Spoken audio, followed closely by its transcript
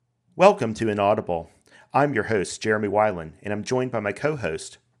Welcome to Inaudible. I'm your host, Jeremy Weiland, and I'm joined by my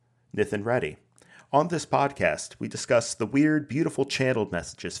co-host, Nithin Reddy. On this podcast, we discuss the weird, beautiful channeled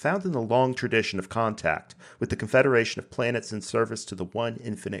messages found in the long tradition of contact with the Confederation of Planets in service to the one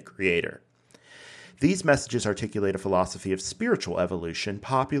infinite creator. These messages articulate a philosophy of spiritual evolution,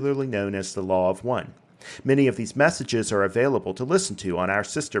 popularly known as the Law of One. Many of these messages are available to listen to on our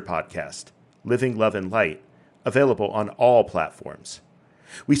sister podcast, Living Love and Light, available on all platforms.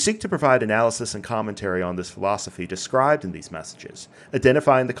 We seek to provide analysis and commentary on this philosophy described in these messages,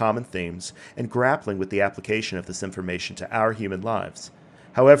 identifying the common themes and grappling with the application of this information to our human lives.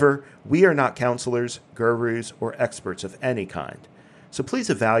 However, we are not counselors, gurus, or experts of any kind. So please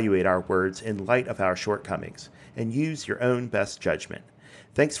evaluate our words in light of our shortcomings and use your own best judgment.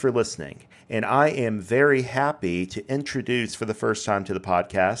 Thanks for listening, and I am very happy to introduce for the first time to the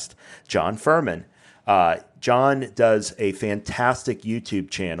podcast, John Furman. John does a fantastic YouTube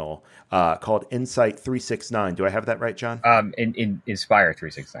channel called Insight 369. Do I have that right, John? Inspire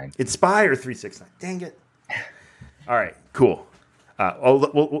 369. Inspire 369. Dang it. All right, cool.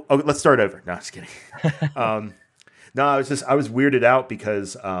 Let's start over. No, just kidding. No, I was weirded out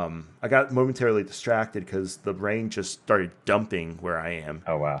because I got momentarily distracted because the rain just started dumping where I am.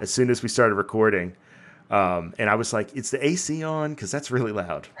 Oh, wow. As soon as we started recording. And I was like, "Is the AC on? Because that's really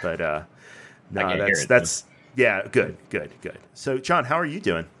loud." But no, that's yeah, good. So, John, how are you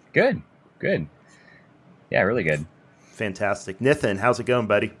doing? Good. Yeah, really good. Fantastic. Nithin, how's it going,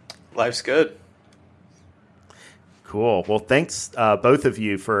 buddy? Life's good. Cool. Well, thanks both of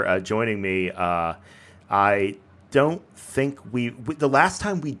you for joining me. I don't think the last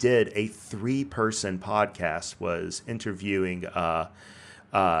time we did a 3-person podcast was interviewing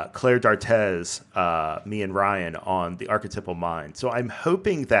Claire D'Arthez, me and Ryan on the archetypal mind. So I'm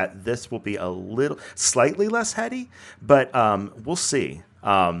hoping that this will be slightly less heady, but we'll see.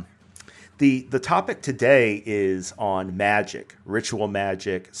 The topic today is on magic, ritual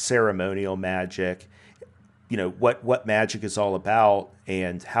magic, ceremonial magic, what magic is all about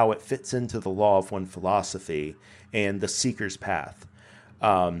and how it fits into the Law of One philosophy and the seeker's path.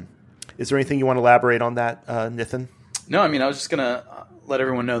 Is there anything you want to elaborate on that, Nithin? No, I was just going to let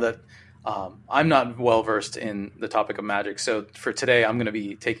everyone know that I'm not well versed in the topic of magic. So for today, I'm going to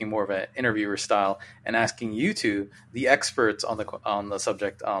be taking more of an interviewer style and asking you two, the experts on the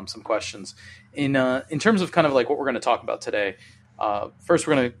subject, some questions. In terms of kind of like what we're going to talk about today. First,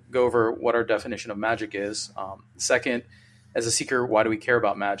 we're going to go over what our definition of magic is. Second, as a seeker, why do we care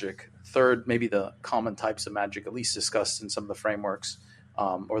about magic? Third, maybe the common types of magic, at least discussed in some of the frameworks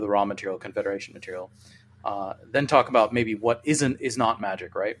or the raw material, Confederation material. Then talk about maybe what is not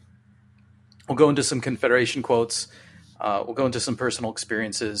magic, right? We'll go into some Confederation quotes. We'll go into some personal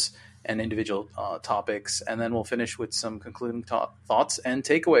experiences and individual topics, and then we'll finish with some concluding thoughts and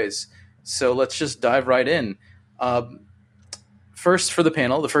takeaways. So let's just dive right in. First, for the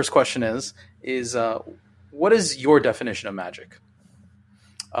panel, the first question is what is your definition of magic?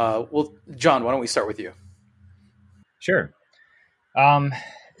 Well, John, why don't we start with you? Sure.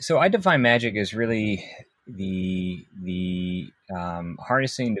 So I define magic as really the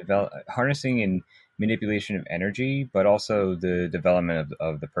harnessing and manipulation of energy, but also the development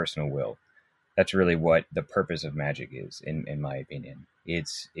of the personal will. That's really what the purpose of magic is, in my opinion. It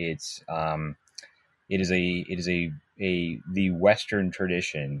is the Western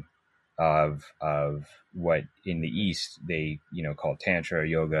tradition of what in the East they call Tantra,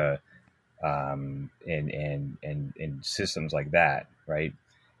 yoga, and systems like that, right?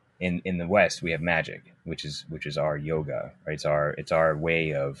 In the West, we have magic, which is our yoga, right? It's our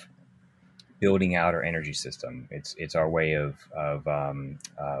way of building out our energy system. It's our way of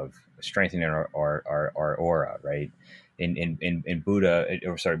strengthening our aura, right? In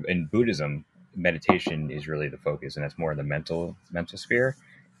Buddhism, meditation is really the focus, and that's more in the mental sphere.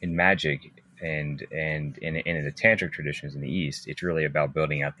 In magic and in the tantric traditions in the East, it's really about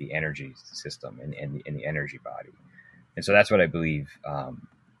building out the energy system and the energy body. And so that's what I believe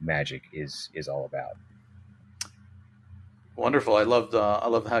magic is all about. Wonderful. I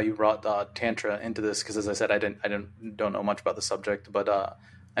love how you brought Tantra into this, because as I said, I don't know much about the subject, but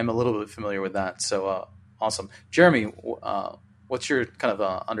I'm a little bit familiar with that. So awesome. Jeremy, what's your kind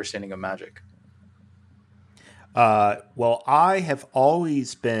of understanding of magic? Well, I have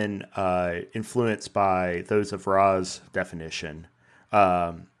always been influenced by those of Ra's definition.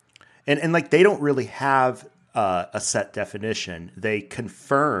 And like they don't really have a set definition. They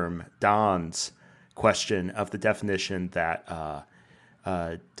confirm Don's question of the definition that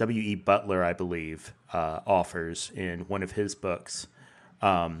W.E. Butler, I believe, offers in one of his books,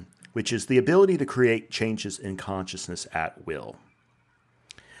 which is the ability to create changes in consciousness at will.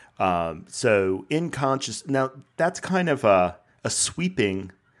 So in conscious, now that's kind of a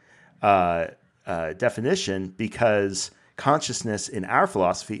sweeping definition, because consciousness in our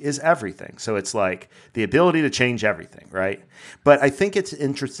philosophy is everything. So it's like the ability to change everything, right? But I think it's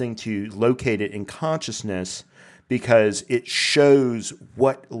interesting to locate it in consciousness because it shows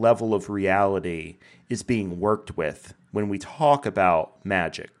what level of reality is being worked with when we talk about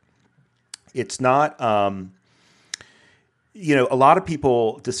magic. It's not, a lot of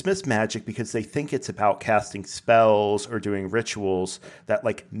people dismiss magic because they think it's about casting spells or doing rituals that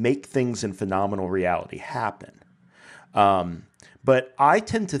like make things in phenomenal reality happen. But I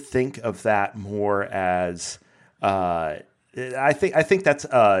tend to think of that more as, I think that's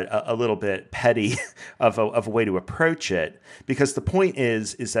a little bit petty of a way to approach it, because the point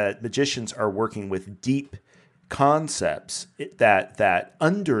is that magicians are working with deep concepts that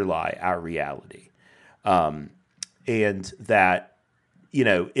underlie our reality, and that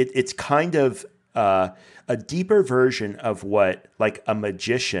it's kind of a deeper version of what like a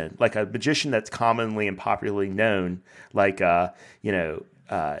magician that's commonly and popularly known, like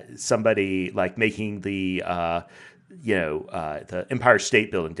somebody like making the Empire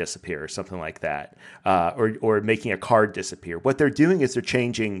State Building disappear or something like that, or making a card disappear. What they're doing is they're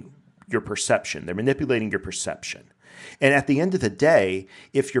changing your perception. They're manipulating your perception. And at the end of the day,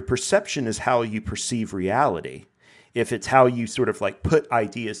 if your perception is how you perceive reality, if it's how you sort of like put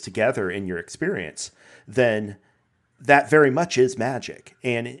ideas together in your experience, then that very much is magic.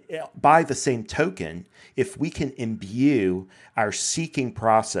 And by the same token, if we can imbue our seeking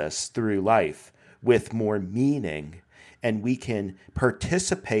process through life with more meaning, and we can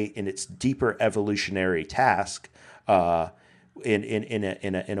participate in its deeper evolutionary task in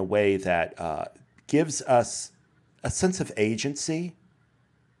a way that gives us a sense of agency,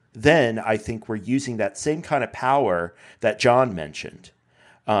 then I think we're using that same kind of power that John mentioned.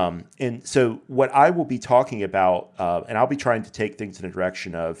 And so what I will be talking about, and I'll be trying to take things in the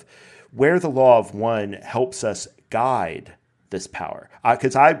direction of where the law of one helps us guide this power.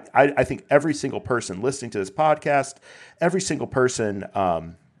 Because I think every single person listening to this podcast, every single person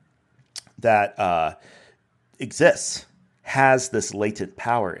that exists has this latent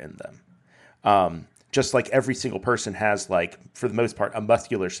power in them. Just like every single person has, like, for the most part, a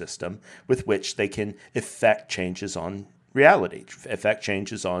muscular system with which they can effect changes on reality, effect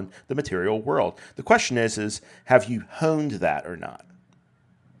changes on the material world. The question is have you honed that or not?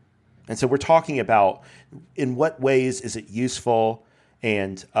 And so we're talking about in what ways is it useful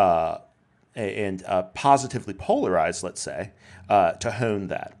and positively polarized, let's say, to hone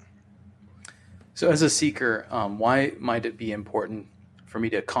that. So as a seeker, why might it be important for me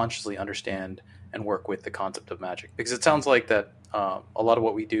to consciously understand and work with the concept of magic? Because it sounds like that a lot of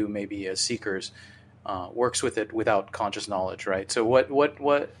what we do, maybe as seekers, works with it without conscious knowledge, right? So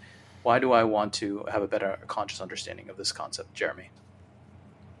why do I want to have a better conscious understanding of this concept, Jeremy?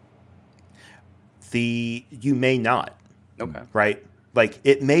 You may not. Okay. Right? Like,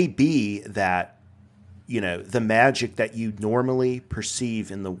 it may be that, the magic that you normally perceive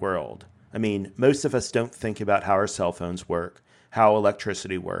in the world. I mean, most of us don't think about how our cell phones work, how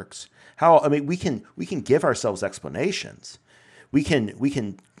electricity works, we can give ourselves explanations. We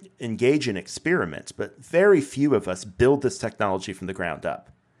can engage in experiments, but very few of us build this technology from the ground up.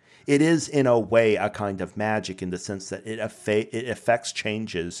 It is, in a way, a kind of magic in the sense that it affects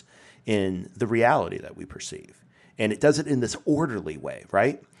changes in the reality that we perceive. And it does it in this orderly way,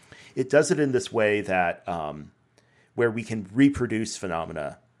 right? It does it in this way that where we can reproduce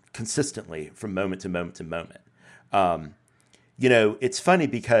phenomena consistently from moment to moment to moment. It's funny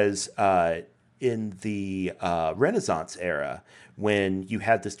because in the Renaissance era, when you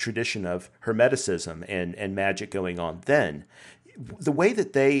had this tradition of Hermeticism and magic going on then, the way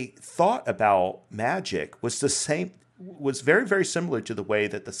that they thought about magic was very, very similar to the way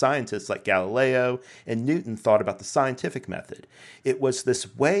that the scientists like Galileo and Newton thought about the scientific method. It was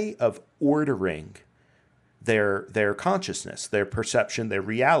this way of ordering their consciousness, their perception, their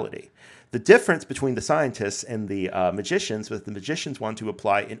reality. The difference between the scientists and the magicians was the magicians wanted to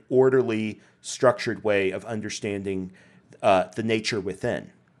apply an orderly, structured way of understanding the nature within.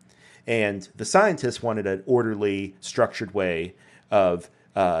 And the scientists wanted an orderly, structured way of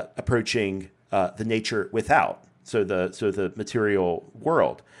approaching the nature without, so the material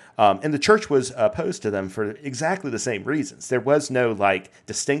world. And the church was opposed to them for exactly the same reasons. There was no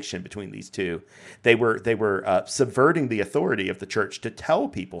distinction between these two. They were subverting the authority of the church to tell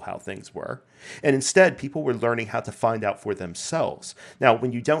people how things were, and instead people were learning how to find out for themselves. Now,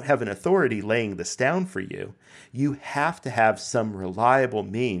 when you don't have an authority laying this down for you, you have to have some reliable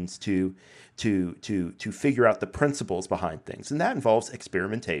means to to figure out the principles behind things. And that involves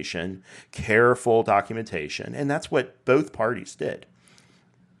experimentation, careful documentation, and that's what both parties did.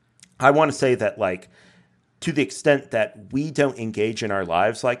 I want to say that, like, to the extent that we don't engage in our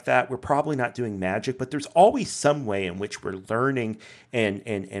lives like that, we're probably not doing magic, but there's always some way in which we're learning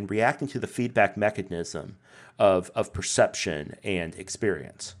and reacting to the feedback mechanism of perception and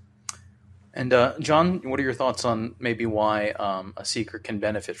experience. And John, what are your thoughts on maybe why a seeker can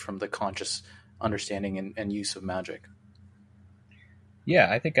benefit from the conscious understanding and use of magic?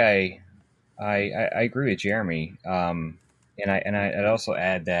 Yeah, I think I agree with Jeremy, and I'd also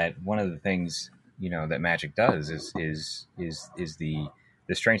add that one of the things that magic does is the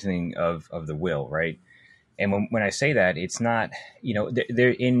strengthening of the will, right? And when I say that, it's not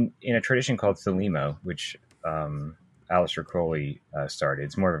they're in a tradition called Thelema, which Aleister Crowley started.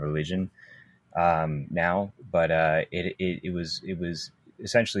 It's more of a religion now, but it was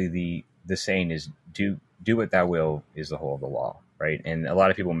essentially the saying is do what thou will is the whole of the law, right? And a lot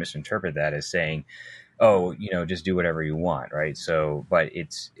of people misinterpret that as saying, oh, just do whatever you want, right? So, but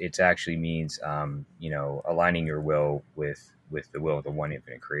it's actually means aligning your will with the will of the one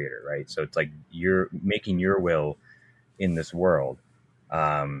infinite creator, right? So it's like you're making your will in this world.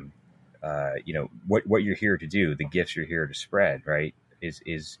 What you're here to do, the gifts you're here to spread, right?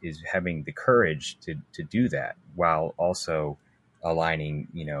 Is having the courage to do that while also aligning,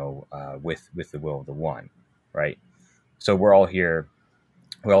 with the will of the one, right? So we're all here.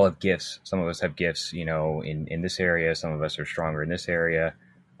 We all have gifts. Some of us have gifts, in this area. Some of us are stronger in this area.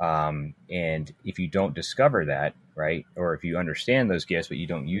 And if you don't discover that, right, or if you understand those gifts but you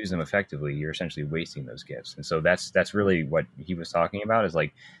don't use them effectively, you're essentially wasting those gifts. And so that's really what he was talking about is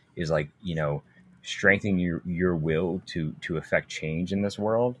strengthening your will to affect change in this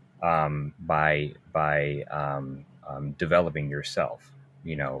world by developing yourself,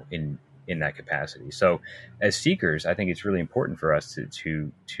 in that capacity. So as seekers, I think it's really important for us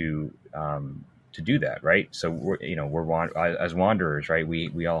to do that, right? So we're as wanderers, right?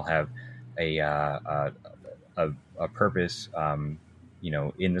 We all have a purpose,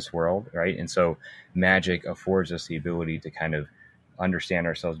 in this world, right? And so magic affords us the ability to kind of understand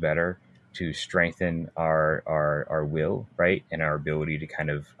ourselves better, to strengthen our will, right, and our ability to kind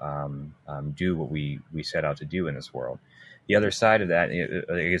of do what we set out to do in this world. The other side of that,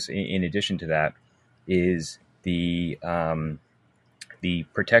 I guess, in addition to that, is the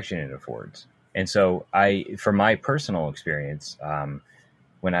protection it affords. And so, from my personal experience,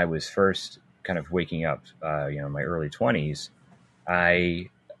 when I was first kind of waking up, in my early 20s, I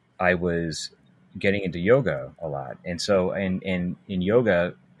was getting into yoga a lot, and so and in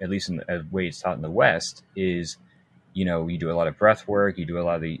yoga, at least in the way it's taught in the West, is you do a lot of breath work, you do a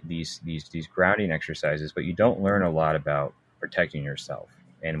lot of these grounding exercises, but you don't learn a lot about protecting yourself.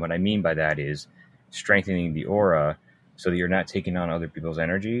 And what I mean by that is strengthening the aura so that you're not taking on other people's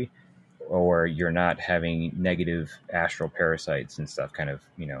energy, or you're not having negative astral parasites and stuff kind of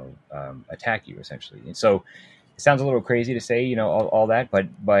attack you essentially. And so it sounds a little crazy to say all that, but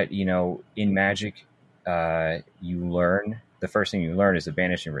in magic, you learn. The first thing you learn is the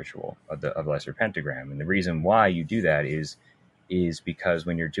banishing ritual of the Lesser Pentagram. And the reason why you do that is because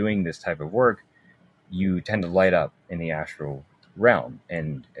when you're doing this type of work, you tend to light up in the astral realm,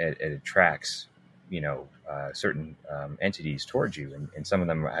 and it attracts, certain entities towards you. And some of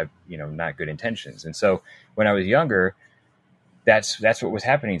them have, not good intentions. And so when I was younger, that's what was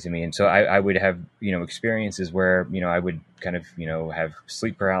happening to me. And so I would have, experiences where, I would kind of, have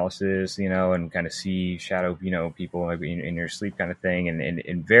sleep paralysis, and kind of see shadow, people in your sleep kind of thing.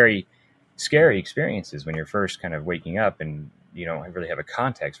 And very scary experiences when you're first kind of waking up and you don't really have a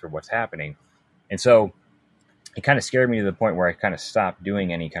context for what's happening. And so it kind of scared me to the point where I kind of stopped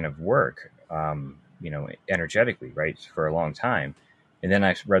doing any kind of work, energetically, right, for a long time. And then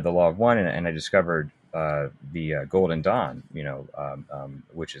I read the Law of One, and I discovered the Golden Dawn,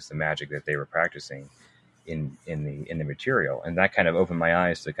 which is the magic that they were practicing in the material, and that kind of opened my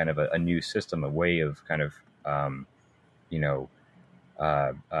eyes to kind of a new system, a way of kind of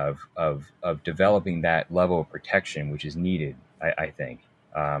of developing that level of protection which is needed, I think,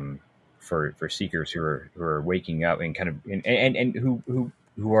 for seekers who are waking up and kind of and who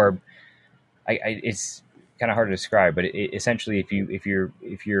are, it's kind of hard to describe, but essentially,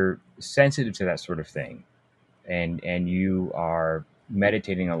 if you're sensitive to that sort of thing, and you are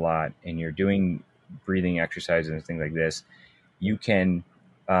meditating a lot, and you're doing breathing exercises and things like this, you can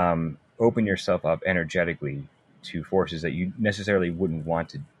open yourself up energetically to forces that you necessarily wouldn't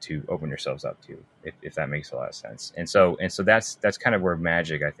want to open yourselves up to, if that makes a lot of sense. And so that's kind of where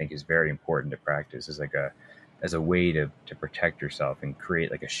magic, I think, is very important to practice, as a way to protect yourself and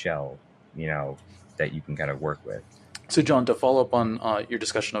create like a shell that you can kind of work with. So, John, to follow up on your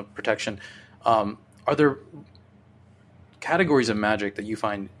discussion of protection, are there categories of magic that you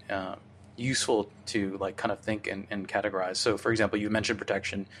find useful to like kind of think and categorize? So, for example, you mentioned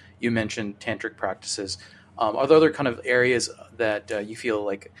protection, you mentioned tantric practices. Are there other kind of areas that you feel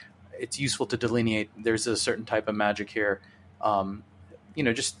like it's useful to delineate? There's a certain type of magic here.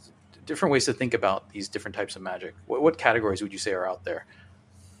 Just different ways to think about these different types of magic. What categories would you say are out there?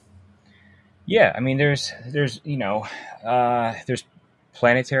 Yeah, I mean, there's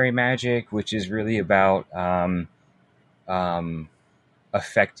planetary magic, which is really about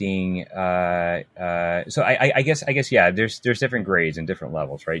affecting. So I guess yeah. There's different grades and different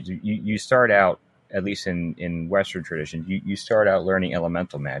levels, right? You start out, at least in Western tradition, you start out learning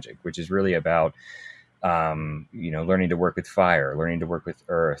elemental magic, which is really about learning to work with fire, learning to work with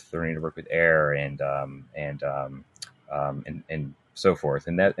earth, learning to work with air, and so forth.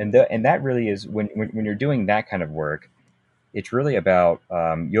 And that really is when you're doing that kind of work, it's really about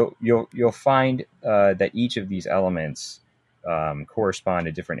you'll find that each of these elements correspond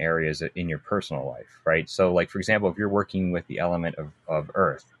to different areas in your personal life, right? So, like for example, if you're working with the element of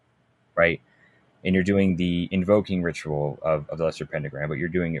earth, right, and you're doing the invoking ritual of the Lesser Pentagram, but you're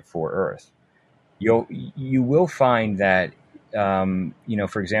doing it for earth, you will find that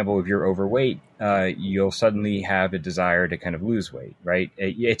for example, if you're overweight, you'll suddenly have a desire to kind of lose weight, right?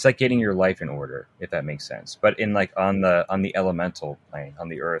 It's like getting your life in order, if that makes sense. But in like on the elemental plane, on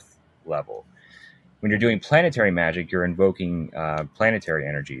the earth level, when you're doing planetary magic, you're invoking planetary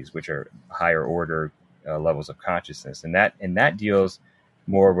energies, which are higher order levels of consciousness, and that deals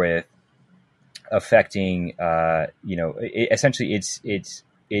more with affecting. Essentially,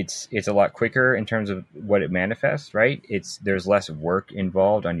 it's a lot quicker in terms of what it manifests, right? There's less work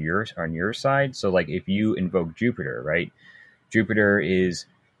involved on your side. So like if you invoke Jupiter, right? Jupiter is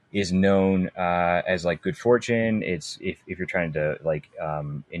known as like good fortune. It's if you're trying to like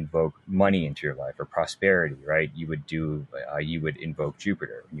invoke money into your life or prosperity, right? You would invoke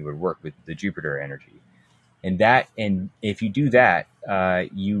Jupiter. You would work with the Jupiter energy. And if you do that,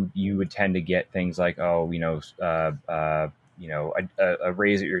 you would tend to get things like, a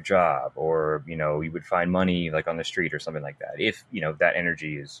raise at your job, or, you would find money like on the street or something like that. If, that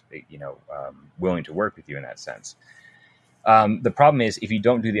energy is, willing to work with you in that sense. The problem is if you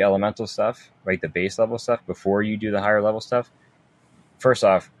don't do the elemental stuff, right, the base level stuff before you do the higher level stuff, first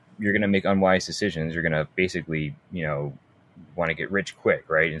off, you're going to make unwise decisions. You're going to basically, want to get rich quick,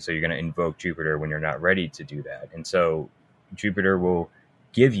 right? And so you're going to invoke Jupiter when you're not ready to do that. And so Jupiter will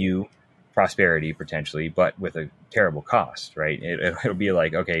give you prosperity potentially, but with a terrible cost, right? It'll be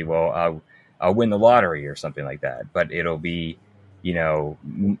like, okay, well, I'll win the lottery or something like that, but it'll be,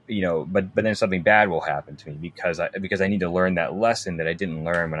 but then something bad will happen to me because I need to learn that lesson that I didn't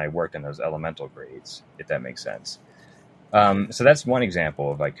learn when I worked on those elemental grades, if that makes sense. So that's one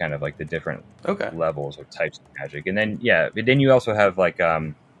example of like kind of like the different levels or types of magic. And then, then you also have like,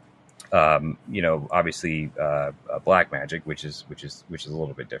 obviously black magic, which is a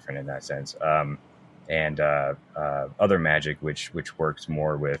little bit different in that sense. And other magic, which works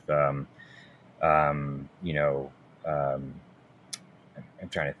more with, I'm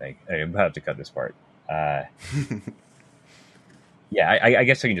trying to think. I'm about to cut this part. I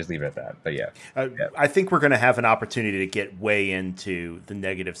guess I can just leave it at that. But I think we're going to have an opportunity to get way into the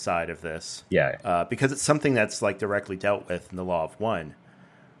negative side of this. Because it's something that's like directly dealt with in the Law of One.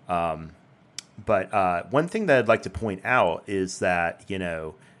 But one thing that I'd like to point out is that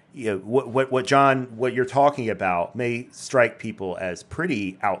what John, what you're talking about may strike people as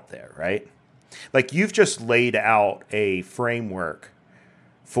pretty out there, right? Like you've just laid out a framework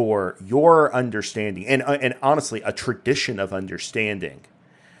for your understanding and honestly a tradition of understanding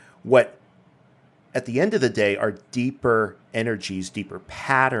what at the end of the day are deeper energies, deeper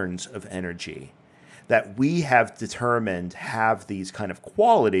patterns of energy that we have determined have these kind of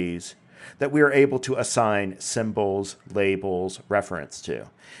qualities that we are able to assign symbols, labels, reference to.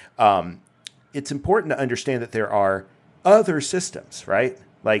 It's important to understand that there are other systems, right?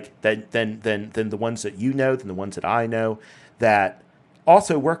 Like than the ones that you know, than the ones that I know, that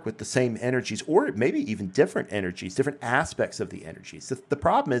also work with the same energies, or maybe even different energies, different aspects of the energies. The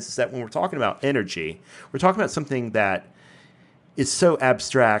problem is that when we're talking about energy, we're talking about something that is so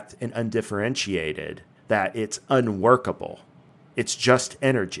abstract and undifferentiated that it's unworkable. It's just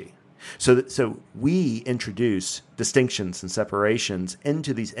energy. So we introduce distinctions and separations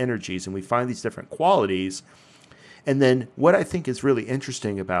into these energies, and we find these different qualities. And then what I think is really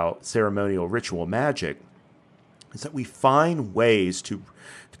interesting about ceremonial ritual magic is that we find ways to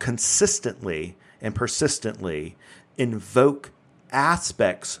consistently and persistently invoke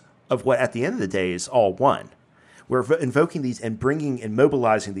aspects of what at the end of the day is all one. We're invoking these and bringing and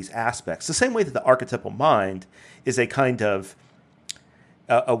mobilizing these aspects the same way that the archetypal mind is a kind of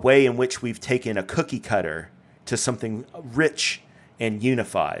a way in which we've taken a cookie cutter to something rich and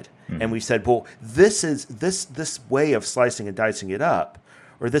unified. Mm-hmm. And we said, well, this is this way of slicing and dicing it up,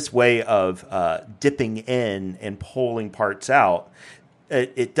 or this way of dipping in and pulling parts out.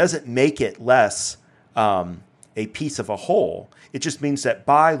 It doesn't make it less a piece of a whole. It just means that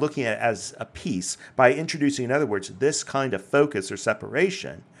by looking at it as a piece, by introducing, in other words, this kind of focus or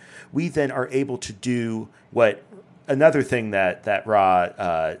separation, we then are able to do what another thing that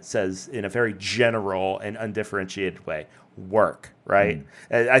Ra says in a very general and undifferentiated way, work, right?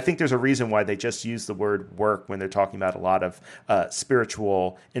 I think there's a reason why they just use the word work when they're talking about a lot of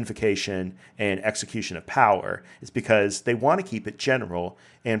spiritual invocation and execution of power. It's because they want to keep it general,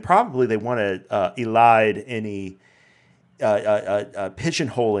 and probably they want to elide any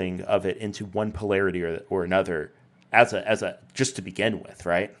pigeonholing of it into one polarity or another as a just to begin with,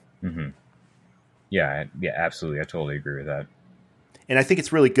 right? Mm-hmm. Yeah, absolutely. I totally agree with that. And I think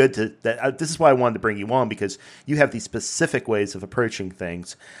it's really good this is why I wanted to bring you on, because you have these specific ways of approaching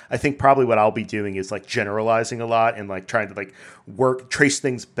things. I think probably what I'll be doing is like generalizing a lot and like trying to like trace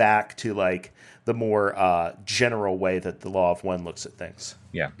things back to like the more general way that the law of one looks at things.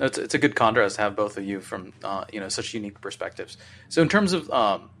 Yeah, it's a good contrast to have both of you from such unique perspectives. So in terms of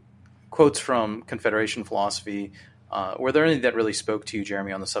quotes from Confederation philosophy, were there any that really spoke to you,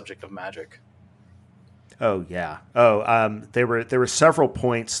 Jeremy, on the subject of magic? Oh yeah. There were several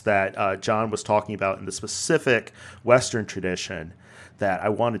points that John was talking about in the specific Western tradition that I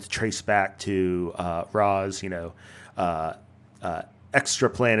wanted to trace back to Ra's,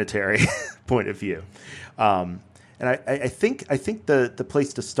 extraplanetary point of view. And I think the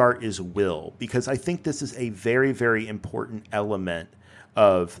place to start is will, because I think this is a very, very important element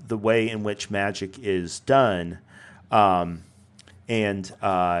of the way in which magic is done. And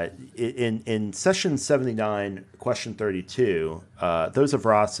in session 79, question 32, those of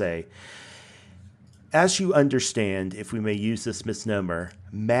Ra say, as you understand, if we may use this misnomer,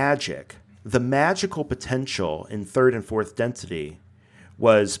 magic, the magical potential in third and fourth density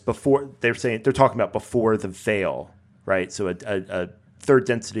was before, they're talking about before the veil, right? So a third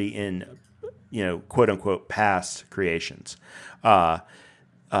density in, quote unquote, past creations.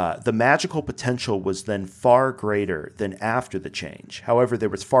 The magical potential was then far greater than after the change. However, there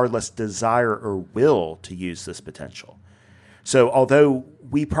was far less desire or will to use this potential. So although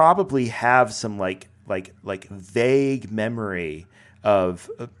we probably have some like vague memory of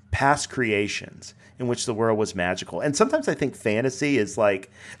past creations in which the world was magical, and sometimes I think fantasy is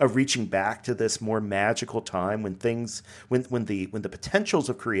like a reaching back to this more magical time when the potentials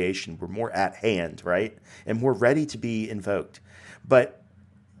of creation were more at hand, right, and more ready to be invoked, but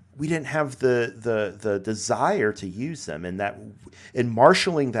we didn't have the desire to use them, and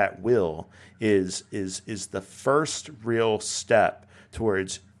marshaling that will is the first real step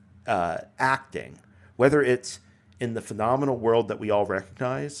towards acting, whether it's in the phenomenal world that we all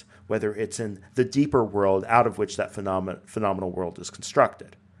recognize, whether it's in the deeper world out of which that phenomenal world is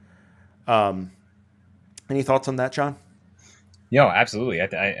constructed. Any thoughts on that, John? No, absolutely.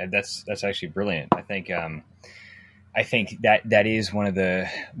 That's actually brilliant. I think that is one of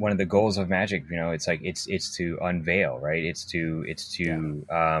the goals of magic. It's like it's to unveil, right? It's to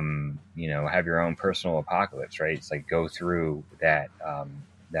have your own personal apocalypse, right? It's like go through that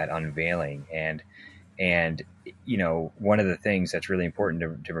unveiling, and one of the things that's really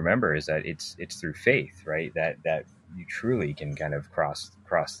important to remember is that it's through faith, right? That you truly can kind of cross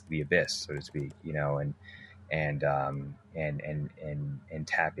the abyss, so to speak, and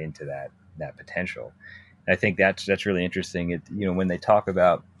tap into that potential. I think that's really interesting. When they talk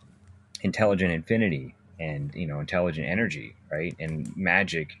about intelligent infinity and intelligent energy, right? And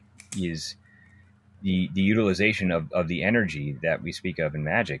magic is the utilization of the energy that we speak of in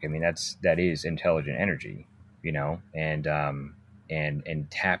magic. I mean, that is intelligent energy, and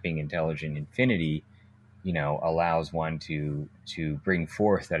tapping intelligent infinity, allows one to bring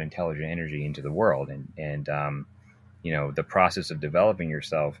forth that intelligent energy into the world, and the process of developing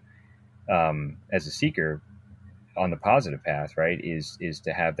yourself as a seeker on the positive path, right, is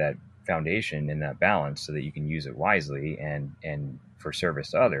to have that foundation and that balance so that you can use it wisely and for service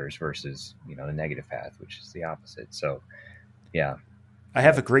to others versus the negative path, which is the opposite. So yeah, I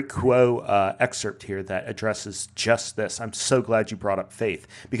have a great quote excerpt here that addresses just this. I'm so glad you brought up faith,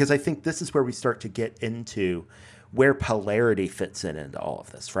 because I think this is where we start to get into where polarity fits into all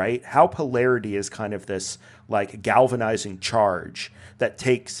of this, right? How polarity is kind of this like galvanizing charge that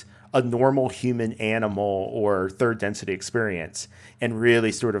takes a normal human animal or third density experience and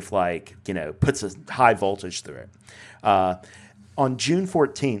really sort of like, puts a high voltage through it. On June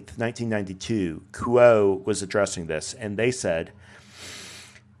 14th, 1992, Kuo was addressing this, and they said,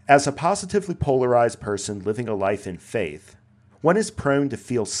 as a positively polarized person living a life in faith, one is prone to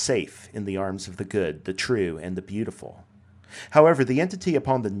feel safe in the arms of the good, the true, and the beautiful. However, the entity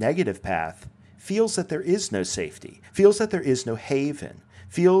upon the negative path feels that there is no safety, feels that there is no haven,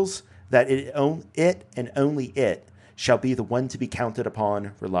 feels that it and only it shall be the one to be counted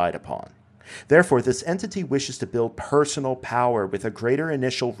upon, relied upon. Therefore, this entity wishes to build personal power with a greater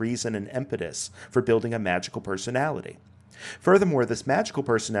initial reason and impetus for building a magical personality. Furthermore, this magical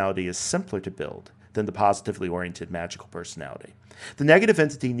personality is simpler to build than the positively oriented magical personality. The negative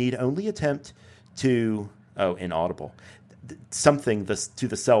entity need only attempt to, inaudible, something to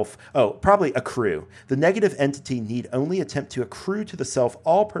the self, probably accrue. The negative entity need only attempt to accrue to the self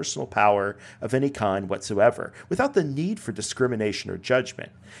all personal power of any kind whatsoever, without the need for discrimination or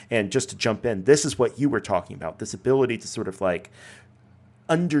judgment. And just to jump in, this is what you were talking about, this ability to sort of like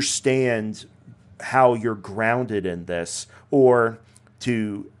understand how you're grounded in this, or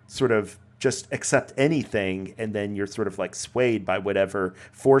to sort of just accept anything, and then you're sort of like swayed by whatever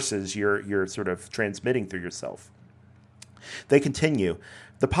forces you're sort of transmitting through yourself. They continue,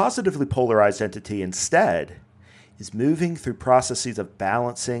 the positively polarized entity instead is moving through processes of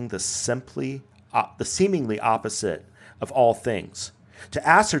balancing the seemingly opposite of all things, to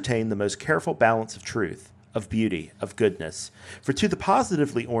ascertain the most careful balance of truth, of beauty, of goodness. For to the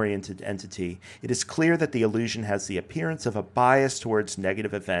positively oriented entity, it is clear that the illusion has the appearance of a bias towards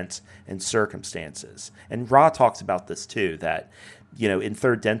negative events and circumstances. And Ra talks about this too, that, in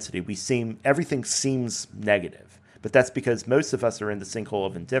third density, everything seems negative. But that's because most of us are in the sinkhole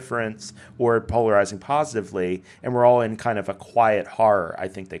of indifference or polarizing positively, and we're all in kind of a quiet horror, I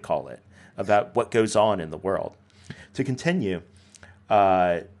think they call it, about what goes on in the world. To continue,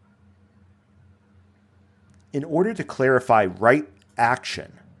 in order to clarify right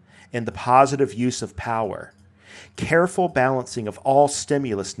action and the positive use of power, careful balancing of all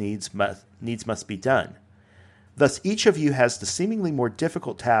stimulus needs must be done. Thus, each of you has the seemingly more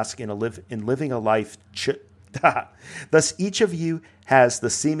difficult task in living a life. Thus, each of you has the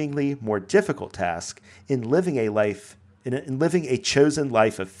seemingly more difficult task in living a chosen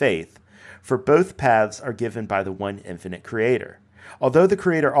life of faith, for both paths are given by the one infinite Creator. Although the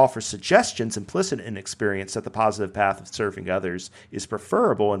Creator offers suggestions implicit in experience that the positive path of serving others is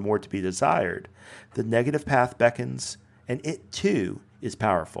preferable and more to be desired, the negative path beckons, and it too is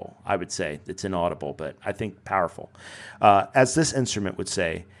powerful. I would say it's inaudible, but I think powerful. As this instrument would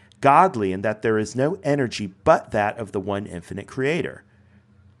say, godly in that there is no energy but that of the one infinite Creator.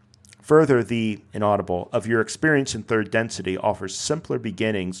 Further, the inaudible of your experience in third density offers simpler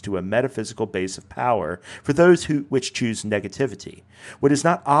beginnings to a metaphysical base of power for those which choose negativity. What is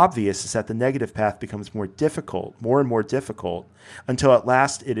not obvious is that the negative path becomes more and more difficult, until at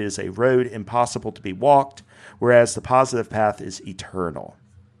last it is a road impossible to be walked, whereas the positive path is eternal.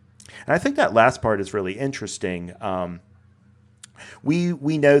 And I think that last part is really interesting.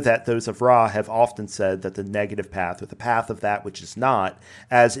 We know that those of Ra have often said that the negative path, or the path of that which is not,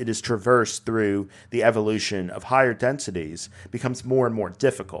 as it is traversed through the evolution of higher densities, becomes more and more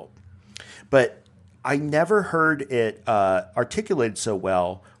difficult. But I never heard it articulated so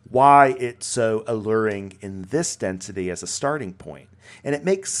well why it's so alluring in this density as a starting point. And it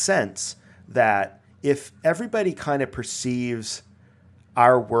makes sense that if everybody kind of perceives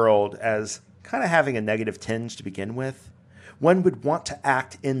our world as kind of having a negative tinge to begin with, one would want to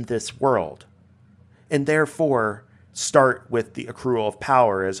act in this world, and therefore start with the accrual of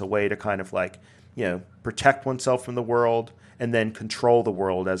power as a way to kind of like, protect oneself from the world and then control the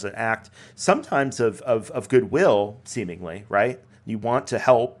world as an act, sometimes of goodwill, seemingly, right? You want to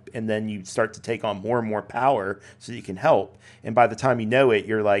help, and then you start to take on more and more power so that you can help. And by the time you know it,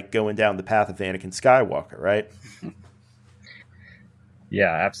 you're like going down the path of Anakin Skywalker, right?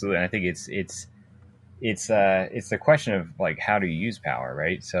 Yeah, absolutely. And I think it's the question of like, how do you use power,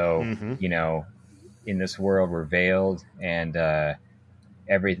 right? So, in this world we're veiled, and the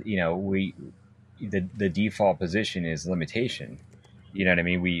default position is limitation. You know what I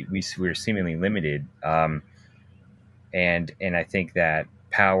mean? We're seemingly limited. And I think that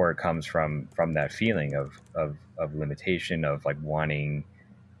power comes from that feeling of limitation, of like wanting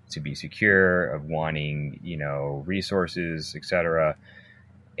to be secure, of wanting, resources, etc.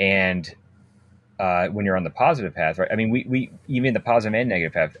 And when you're on the positive path, right? I mean, we even the positive and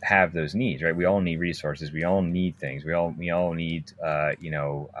negative path have those needs, right? We all need resources. We all need things. We all need,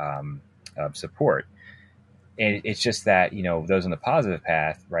 support. and it's just that, those on the positive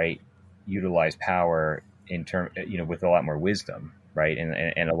path, right, utilize power with a lot more wisdom, right,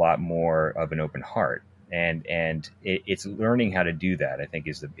 and a lot more of an open heart, and it's learning how to do that, I think,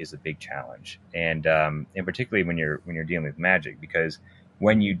 is a big challenge, and particularly when you're dealing with magic, because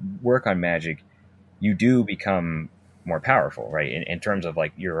when you work on magic, you do become more powerful, right, in terms of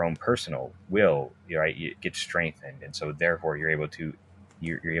like your own personal will, right, it gets strengthened, and so therefore you're able to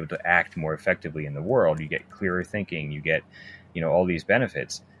act more effectively in the world. You get clearer thinking. You get, all these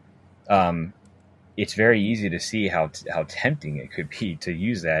benefits. It's very easy to see how tempting it could be to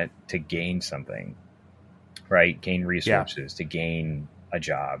use that to gain something, right? Gain resources, to gain a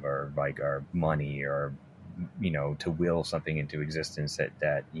job or money, or to will something into existence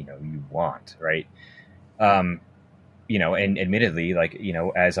that you want, right? And admittedly,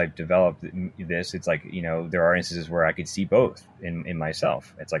 as I've developed this, it's like, there are instances where I could see both in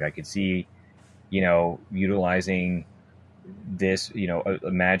myself. It's like I could see, utilizing this,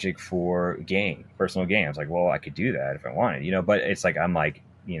 a magic for personal gain. I was like, well, I could do that if I wanted, but it's like, I'm like,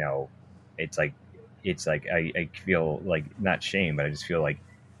 it's like I feel like, not shame, but I just feel like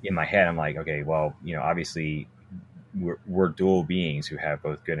in my head, I'm like, okay, well, obviously we're dual beings who have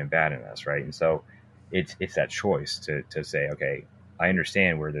both good and bad in us, right? And so it's that choice to say, okay, I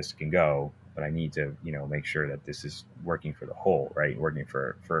understand where this can go, but I need to, make sure that this is working for the whole, right? Working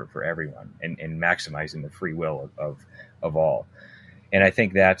for everyone, and maximizing the free will of all. And I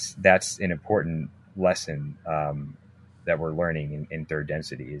think that's an important lesson that we're learning in third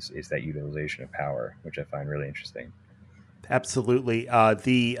density is that utilization of power, which I find really interesting. Absolutely.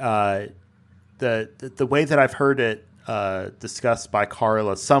 The way that I've heard it discussed by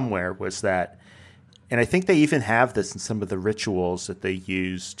Carla somewhere was that, and I think they even have this in some of the rituals that they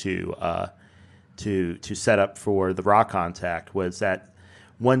use to set up for the raw contact, was that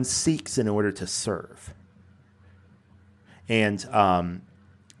one seeks in order to serve. And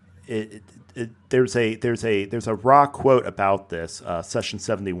there's a raw quote about this, session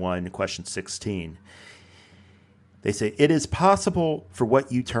 71, question 16. They say, "It is possible for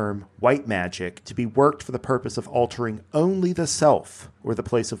what you term white magic to be worked for the purpose of altering only the self or the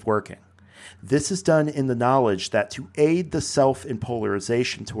place of working. This is done in the knowledge that to aid the self in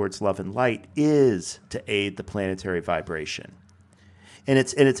polarization towards love and light is to aid the planetary vibration." And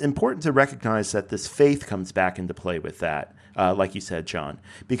it's important to recognize that this faith comes back into play with that, like you said, John,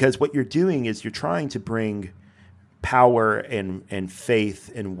 because what you're doing is you're trying to bring power and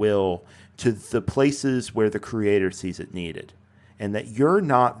faith and will to the places where the Creator sees it needed, and that you are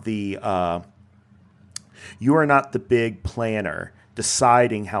not the big planner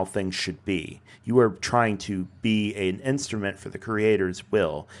deciding how things should be. You are trying to be an instrument for the Creator's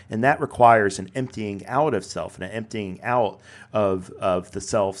will, and that requires an emptying out of self and an emptying out of the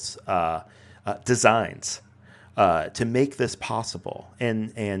self's designs to make this possible.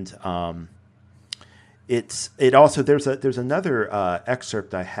 And it also, there's another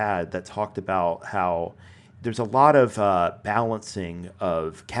excerpt I had that talked about how there's a lot of balancing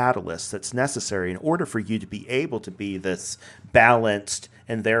of catalysts that's necessary in order for you to be able to be this balanced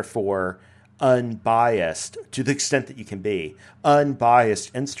and therefore unbiased, to the extent that you can be, unbiased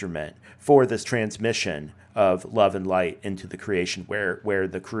instrument for this transmission of love and light into the creation where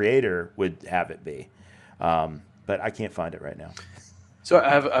the Creator would have it be. But I can't find it right now. So I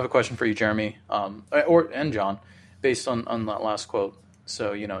have a question for you, Jeremy, and John, based on that last quote.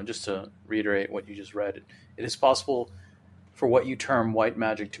 So, just to reiterate what you just read, it is possible for what you term white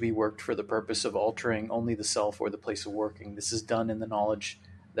magic to be worked for the purpose of altering only the self or the place of working. This is done in the knowledge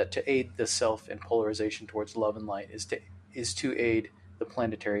that to aid the self in polarization towards love and light is to aid the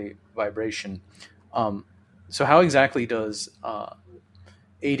planetary vibration. So how exactly does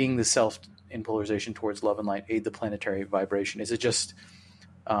aiding the self in polarization towards love and light aid the planetary vibration? Is it just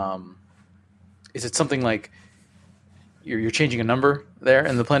is it something like you're changing a number there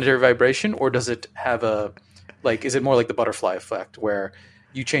in the planetary vibration, or does it have is it more like the butterfly effect where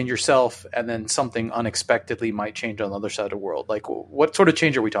you change yourself and then something unexpectedly might change on the other side of the world? Like, what sort of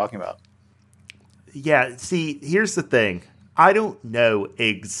change are we talking about? Yeah, see, here's the thing. I don't know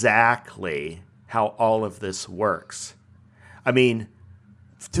exactly how all of this works. I mean,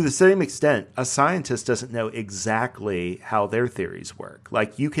 to the same extent, a scientist doesn't know exactly how their theories work.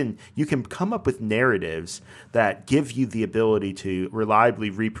 Like, you can come up with narratives that give you the ability to reliably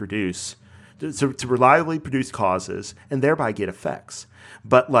reproduce, to reliably produce causes and thereby get effects.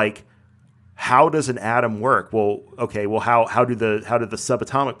 But like, how does an atom work? Well, okay, well, how do the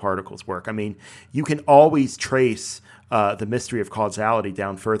subatomic particles work? I mean, you can always trace the mystery of causality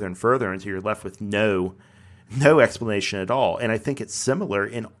down further and further until you're left with no explanation at all. And I think it's similar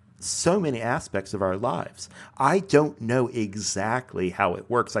in so many aspects of our lives. I don't know exactly how it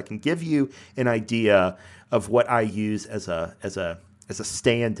works. I can give you an idea of what I use as a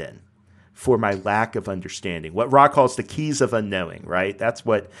stand-in for my lack of understanding. What Ra calls the keys of unknowing, right? That's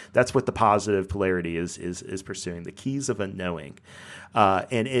what the positive polarity is pursuing, the keys of unknowing.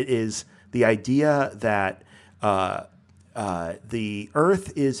 And it is the idea that the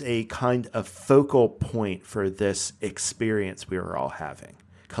Earth is a kind of focal point for this experience we are all having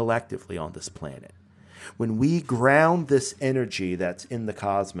collectively on this planet. When we ground this energy that's in the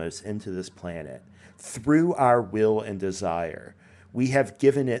cosmos into this planet through our will and desire, we have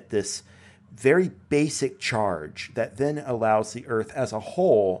given it this very basic charge that then allows the Earth as a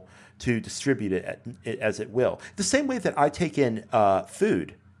whole to distribute it as it will. The same way that I take in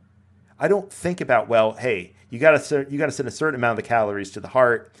food. I don't think about, well, hey, you got to send a certain amount of the calories to the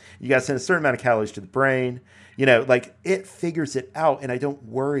heart. You got to send a certain amount of calories to the brain. Like it figures it out, and I don't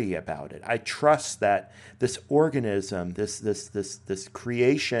worry about it. I trust that this organism, this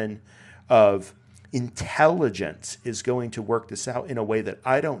creation of intelligence is going to work this out in a way that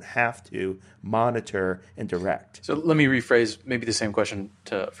I don't have to monitor and direct. So let me rephrase maybe the same question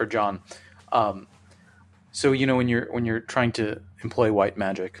for John. So when you're trying to employ white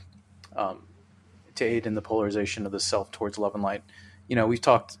magic to aid in the polarization of the self towards love and light, we've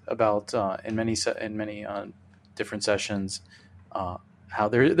talked about in many different sessions how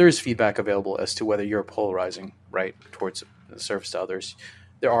there is feedback available as to whether you're polarizing right towards the service to others.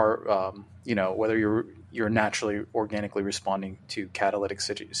 There are whether you're naturally organically responding to catalytic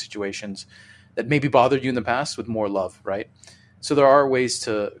situations that maybe bothered you in the past with more love, right? So there are ways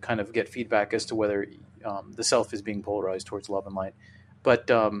to kind of get feedback as to whether the self is being polarized towards love and light. But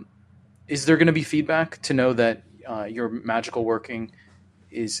is there going to be feedback to know that your magical working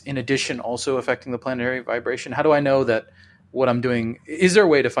is in addition also affecting the planetary vibration? How do I know that what I'm doing, is there a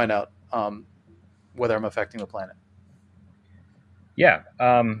way to find out whether I'm affecting the planet? Yeah.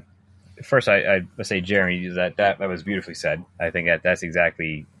 First, I would say, Jeremy, that was beautifully said. I think that's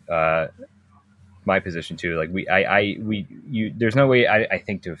exactly my position too. Like there's no way I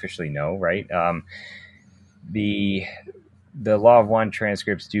think to officially know, right? The Law of One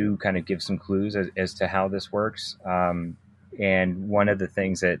transcripts do kind of give some clues as to how this works. And one of the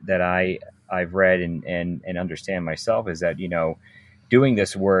things that I've read and understand myself is that, doing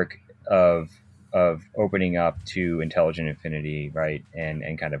this work of opening up to intelligent infinity, right,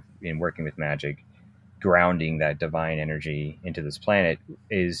 and kind of in working with magic, grounding that divine energy into this planet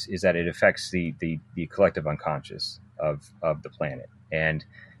is that it affects the collective unconscious of the planet, and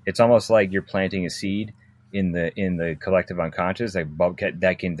it's almost like you're planting a seed in the collective unconscious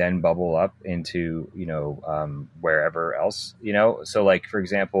that can then bubble up into wherever else, So like, for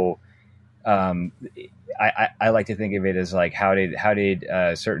example, I like to think of it as like how did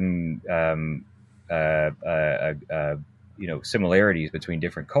certain similarities between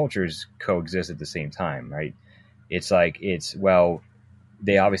different cultures coexist at the same time, right? It's like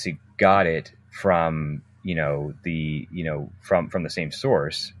they obviously got it from from the same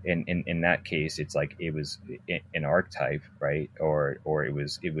source. In that case, it's like it was an archetype, right? Or it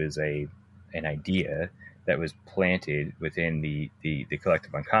was an idea that was planted within the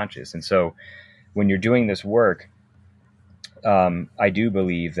collective unconscious. And so when you're doing this work, I do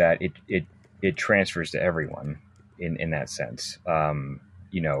believe that it transfers to everyone in that sense.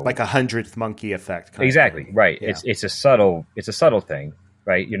 Like a 100th monkey effect. Exactly. Right. Yeah. It's a subtle thing,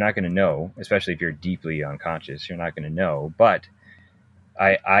 right? You're not going to know, especially if you're deeply unconscious, you're not going to know. But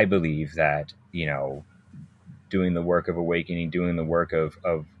I believe that, doing the work of awakening, doing the work of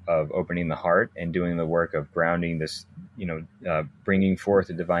opening the heart, and doing the work of grounding this, bringing forth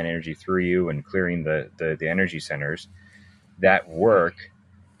the divine energy through you and clearing the energy centers, that work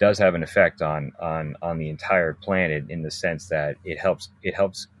does have an effect on the entire planet, in the sense that it helps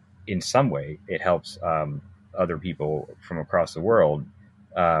in some way. It helps other people from across the world,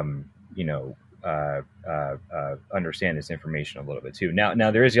 understand this information a little bit too.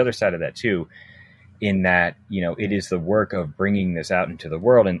 Now there is the other side of that too, in that, it is the work of bringing this out into the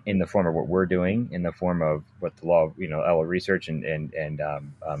world in the form of what we're doing, in the form of what the law of, Ella Research and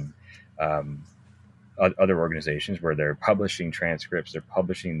other organizations, where they're publishing transcripts, they're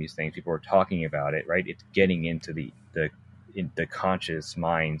publishing these things, people are talking about it, right? It's getting into the conscious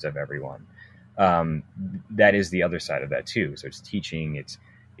minds of everyone. That is the other side of that too. So it's teaching, it's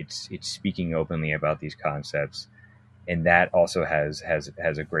speaking openly about these concepts, and that also has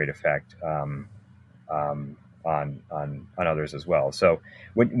a great effect on others as well. So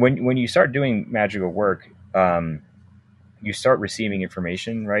when you start doing magical work, you start receiving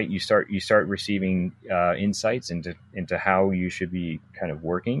information, right? You start receiving insights into how you should be kind of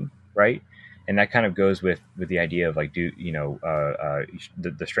working, right? And that kind of goes with the idea of like,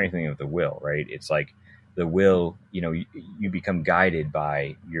 the strengthening of the will, right? It's like the will, you become guided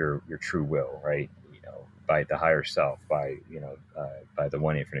by your true will, right? By the higher self, by the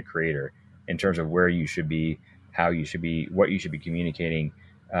one infinite creator, in terms of where you should be, how you should be, what you should be communicating,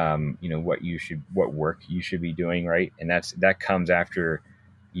 what work you should be doing, right? And that comes after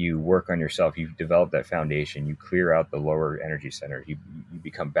you work on yourself. You've developed that foundation. You clear out the lower energy centers. You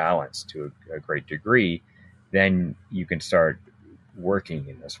become balanced to a great degree. Then you can start working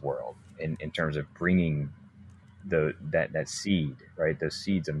in this world in terms of bringing that seed, right? Those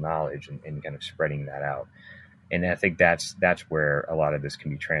seeds of knowledge and kind of spreading that out. And I think that's where a lot of this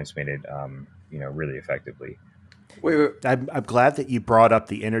can be transmitted, really effectively. Wait. I'm glad that you brought up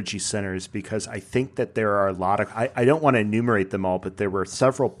the energy centers, because I think that there are a lot of, I don't want to enumerate them all, but there were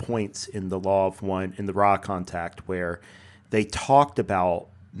several points in the Law of One, in the Ra Contact, where they talked about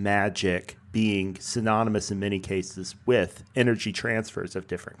magic being synonymous in many cases with energy transfers of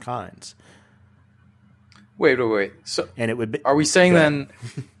different kinds. Wait. So, and it would be, are we saying then,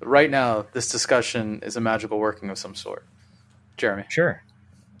 right now, this discussion is a magical working of some sort, Jeremy? Sure.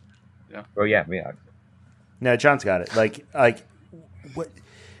 Yeah. Oh yeah. No, John's got it.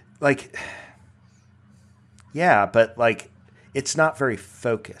 Yeah, but like, it's not very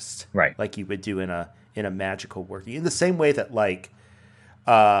focused, right? Like you would do in a magical working. In the same way that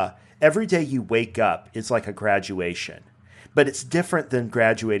every day you wake up is like a graduation. But it's different than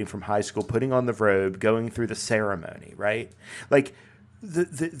graduating from high school, putting on the robe, going through the ceremony, right? Like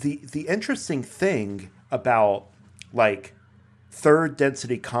the interesting thing about like third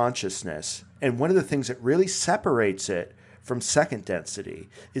density consciousness, and one of the things that really separates it from second density,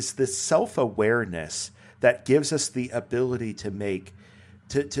 is this self-awareness that gives us the ability to make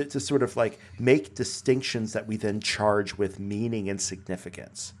to sort of like make distinctions that we then charge with meaning and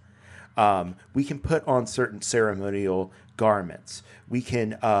significance. We can put on certain ceremonial garments. We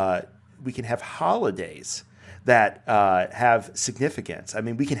can have holidays that have significance. I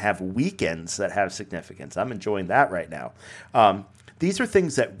mean, we can have weekends that have significance. I'm enjoying that right now. These are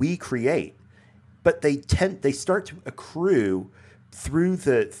things that we create, but they start to accrue through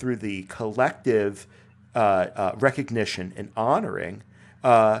the collective recognition and honoring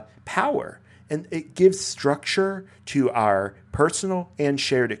power. And it gives structure to our personal and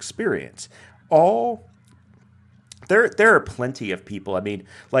shared experience. There are plenty of people. I mean,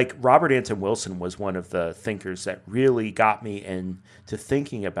 like Robert Anton Wilson was one of the thinkers that really got me into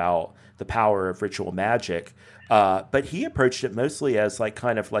thinking about the power of ritual magic. But he approached it mostly as like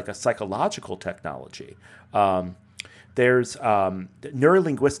kind of like a psychological technology. There's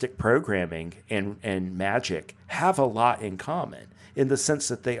neurolinguistic programming and magic have a lot in common, in the sense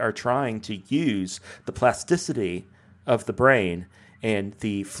that they are trying to use the plasticity of the brain and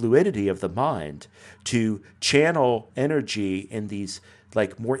the fluidity of the mind to channel energy in these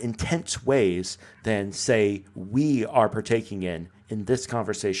like more intense ways than, say, we are partaking in this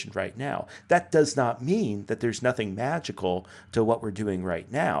conversation right now. That does not mean that there's nothing magical to what we're doing right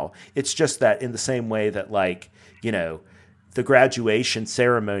now. It's just that in the same way that, like, the graduation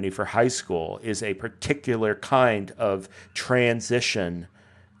ceremony for high school is a particular kind of transition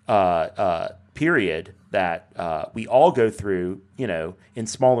period that we all go through, in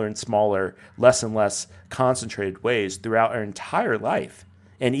smaller and smaller, less and less concentrated ways throughout our entire life,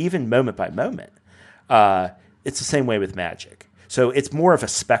 and even moment by moment. It's the same way with magic. So it's more of a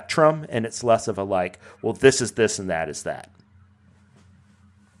spectrum, and it's less of a like, well, this is this and that is that.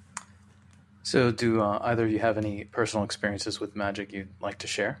 So do either of you have any personal experiences with magic you'd like to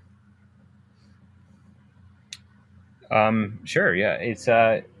share? Sure. Yeah. It's,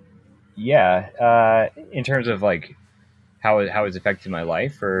 in terms of like how it's affected my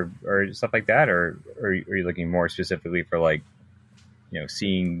life or stuff like that, or are you looking more specifically for like,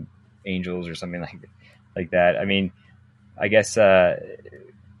 seeing angels or something like that? I mean, I guess, that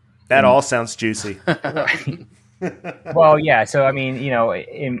all sounds juicy. Well, yeah. So, I mean,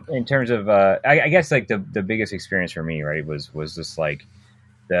 in terms of, I guess like the biggest experience for me, right, was just like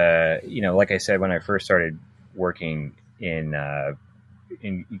like I said, when I first started working in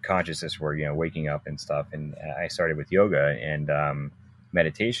consciousness work, waking up and stuff, and I started with yoga and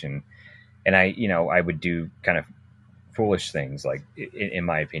meditation, and I would do kind of foolish things, like in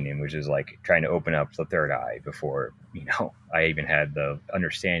my opinion, which is like trying to open up the third eye before I even had the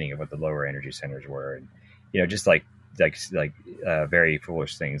understanding of what the lower energy centers were, and just like very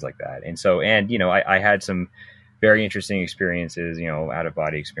foolish things like that. And so, I had some very interesting experiences, out of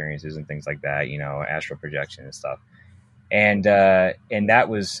body experiences and things like that, astral projection and stuff. and that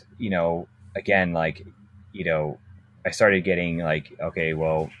was, again, like, I started getting like, okay,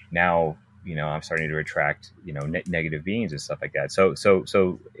 well, now, I'm starting to attract, negative beings and stuff like that.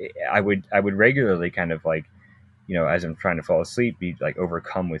 So I would regularly kind of like, as I'm trying to fall asleep, be like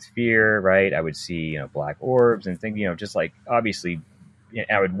overcome with fear, right? I would see, black orbs and think, just like, obviously,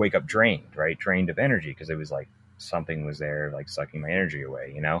 I would wake up drained, right? Drained of energy, because it was like something was there, like sucking my energy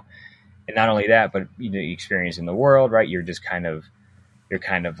away, And not only that, but experiencing the world, right? You're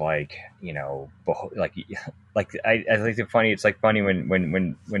like, like I think it's funny. It's like funny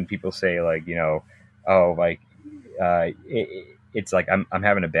when people say like, oh, like, it's like I'm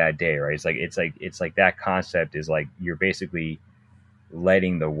having a bad day, right? It's like that concept is like you're basically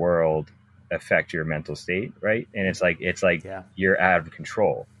letting the world affect your mental state, right? And it's like Yeah. you're out of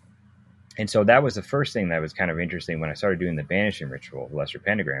control. And so that was the first thing that was kind of interesting when I started doing the banishing ritual, the Lesser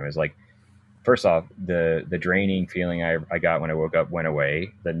Pentagram, is like, first off, the draining feeling I got when I woke up went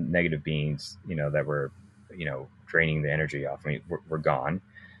away. The negative beings, that were, draining the energy off me were gone.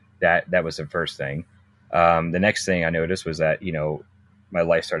 That was the first thing. The next thing I noticed was that, my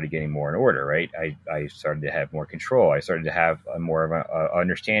life started getting more in order, right? I started to have more control. I started to have more of a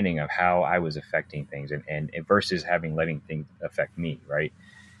understanding of how I was affecting things and versus letting things affect me, right?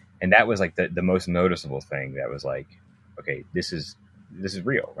 And that was like the most noticeable thing that was like, okay, this is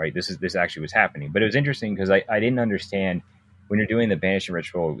real, right? This actually was happening. But it was interesting because I didn't understand, when you're doing the banishing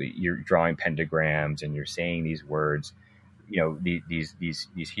ritual, you're drawing pentagrams and you're saying these words, these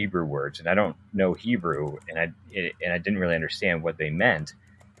Hebrew words, and I don't know Hebrew, and I didn't really understand what they meant,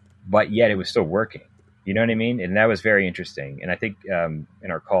 but yet it was still working. You know what I mean? And that was very interesting. And I think in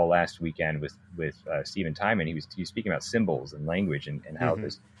our call last weekend with Stephen Timon, he was speaking about symbols and language and how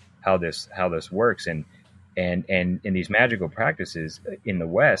this works. And in these magical practices in the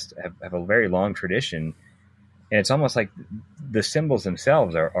West have a very long tradition, and it's almost like the symbols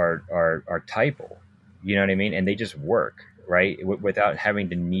themselves are typal. You know what I mean? And they just work, right? Without having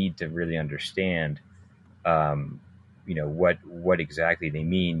to need to really understand, what exactly they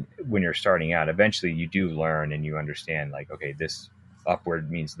mean when you're starting out. Eventually you do learn and you understand, like, okay, this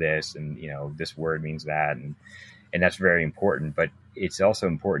upward means this, and, this word means that. And that's very important, but it's also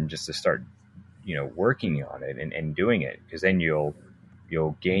important just to start, working on it and doing it, because then you'll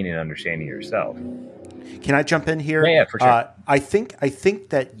gain an understanding of yourself. Can I jump in here? Yeah, for sure. I think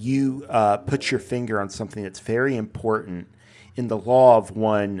that you put your finger on something that's very important in the Law of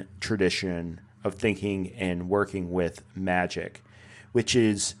One tradition of thinking and working with magic, which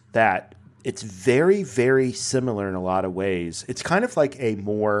is that it's very, very similar in a lot of ways. It's kind of like a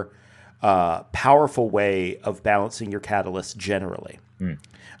more powerful way of balancing your catalyst generally.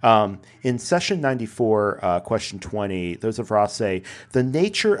 In session 94, question 20, those of Ra say, the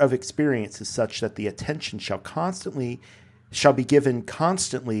nature of experience is such that the attention shall be given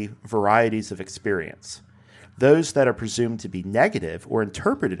constantly varieties of experience. Those that are presumed to be negative or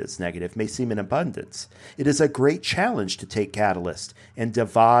interpreted as negative may seem in abundance. It is a great challenge to take catalyst and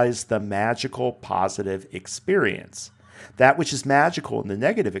devise the magical positive experience. That which is magical in the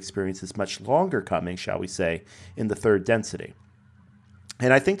negative experience is much longer coming, shall we say, in the third density.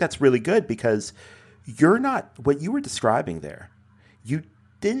 And I think that's really good, because you're not, what you were describing there, you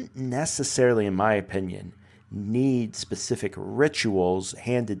didn't necessarily, in my opinion, need specific rituals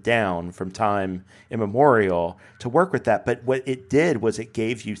handed down from time immemorial to work with that. But what it did was it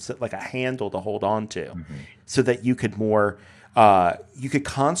gave you like a handle to hold on to, so that you could you could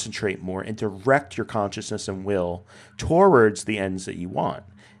concentrate more and direct your consciousness and will towards the ends that you want.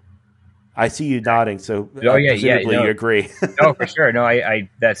 I see you nodding, so presumably you agree. No, for sure. No, I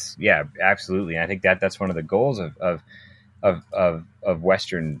that's, absolutely. And I think that's one of the goals of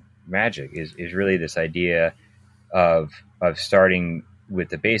Western magic is really this idea of starting with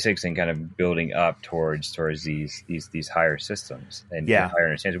the basics and kind of building up towards these higher systems and higher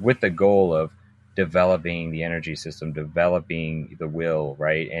understanding, with the goal of developing the energy system, developing the will,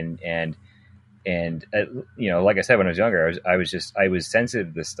 right? And like I said, when I was younger, I was sensitive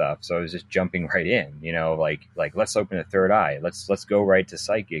to this stuff, so I was just jumping right in, like let's open the third eye, let's go right to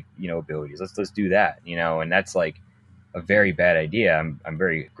psychic, abilities, let's do that, and that's like a very bad idea. I'm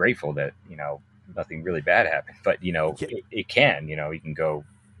very grateful that nothing really bad happened, but it can, you can go,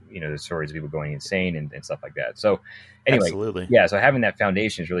 there's stories of people going insane and stuff like that. So anyway, absolutely. So having that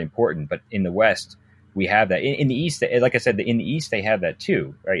foundation is really important. But in the West, we have that. In the East, like I said, in the East they have that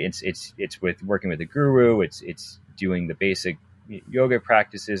too, right? It's with working with the guru. It's doing the basic yoga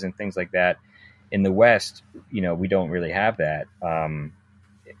practices and things like that. In the West, we don't really have that,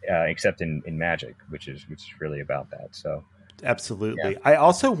 except in magic, which is really about that. So absolutely. Yeah. I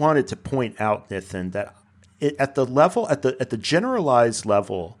also wanted to point out, Nithin, that at the level, at the generalized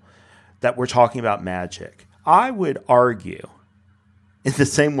level that we're talking about magic, I would argue, in the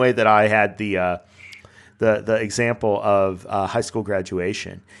same way that I had the example of high school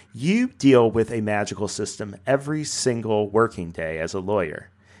graduation, you deal with a magical system every single working day as a lawyer.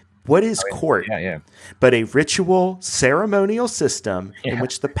 What is court? Yeah. But a ritual, ceremonial system in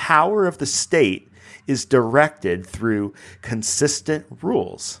which the power of the state is directed through consistent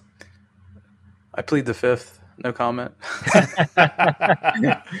rules. I plead the fifth. No comment.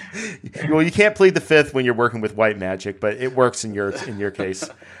 Well, you can't plead the fifth when you're working with white magic, but it works in your case.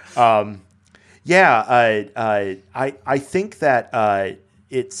 I think that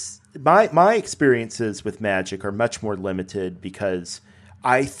it's my experiences with magic are much more limited because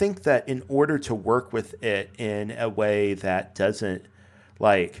I think that in order to work with it in a way that doesn't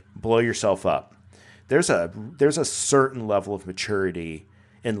like blow yourself up, there's a certain level of maturity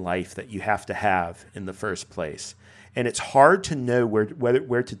in life that you have to have in the first place. And it's hard to know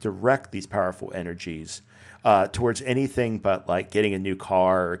where to direct these powerful energies towards anything but like getting a new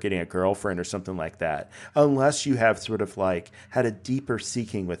car or getting a girlfriend or something like that, unless you have sort of like had a deeper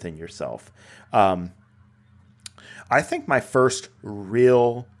seeking within yourself. I think my first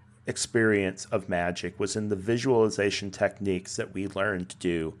real experience of magic was in the visualization techniques that we learned to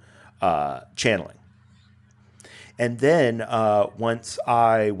do channeling. And then once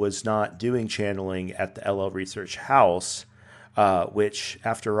I was not doing channeling at the LL Research House, which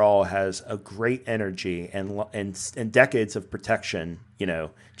after all has a great energy and decades of protection,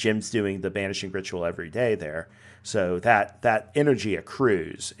 Jim's doing the banishing ritual every day there. So that energy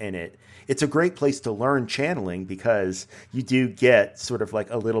accrues, and it's a great place to learn channeling because you do get sort of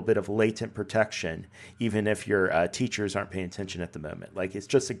like a little bit of latent protection, even if your teachers aren't paying attention at the moment. Like it's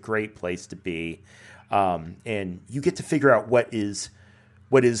just a great place to be. And you get to figure out what is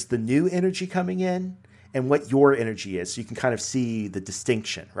the new energy coming in and what your energy is. So you can kind of see the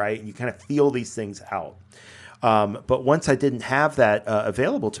distinction, right? And you kind of feel these things out. But once I didn't have that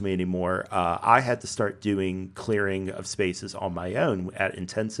available to me anymore, I had to start doing clearing of spaces on my own at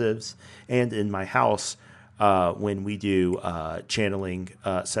intensives and in my house when we do channeling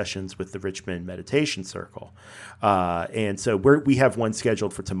sessions with the Richmond Meditation Circle. And so we have one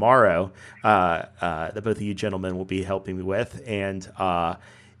scheduled for tomorrow that both of you gentlemen will be helping me with. And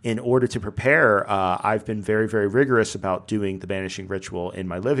in order to prepare, I've been very, very rigorous about doing the banishing ritual in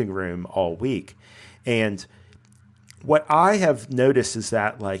my living room all week. And what I have noticed is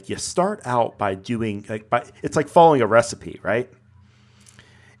that like you start out by doing it's like following a recipe, right?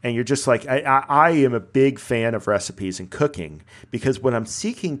 And you're just like, I am a big fan of recipes and cooking because what I'm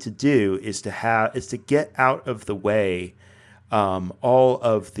seeking to do is to get out of the way all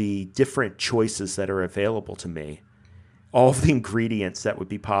of the different choices that are available to me, all of the ingredients that would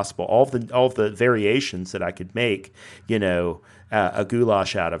be possible, all of the variations that I could make, a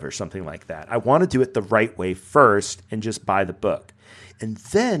goulash out of or something like that. I want to do it the right way first and just buy the book. And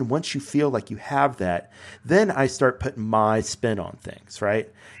then once you feel like you have that, then I start putting my spin on things,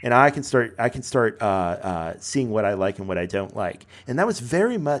 right? And I can start seeing what I like and what I don't like. And that was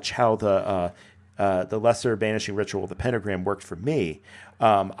very much how the lesser banishing ritual, the pentagram, worked for me.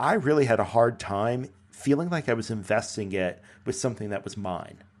 I really had a hard time feeling like I was investing it with something that was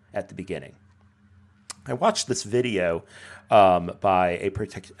mine at the beginning. I watched this video by a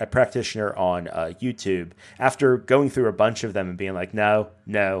practitioner on YouTube after going through a bunch of them and being like, no.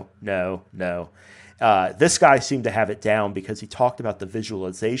 This guy seemed to have it down because he talked about the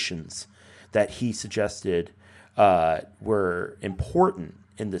visualizations that he suggested were important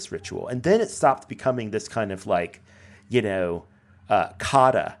in this ritual. And then it stopped becoming this kind of like,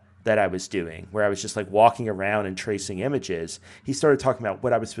 kata that I was doing, where I was just like walking around and tracing images. He started talking about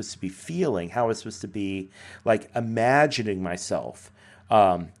what I was supposed to be feeling, how I was supposed to be like imagining myself.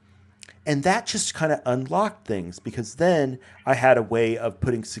 And that just kind of unlocked things because then I had a way of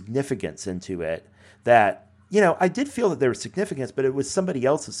putting significance into it that, I did feel that there was significance, but it was somebody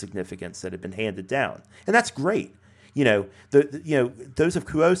else's significance that had been handed down. And that's great. Those of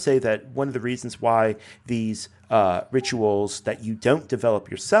Kuo say that one of the reasons why these rituals that you don't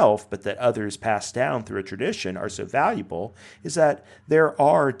develop yourself, but that others pass down through a tradition are so valuable is that there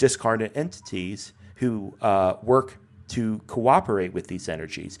are discarnate entities who work to cooperate with these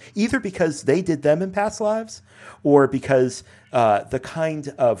energies, either because they did them in past lives or because the kind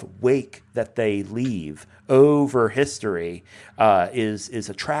of wake that they leave over history is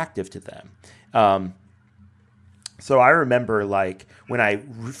attractive to them. So I remember like when I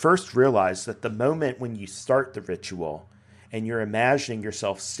first realized that the moment when you start the ritual and you're imagining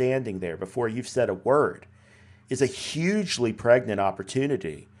yourself standing there before you've said a word is a hugely pregnant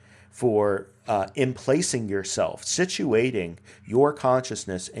opportunity for emplacing yourself, situating your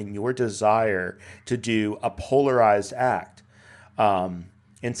consciousness and your desire to do a polarized act. And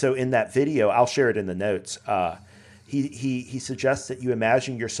so in that video, I'll share it in the notes. He suggests that you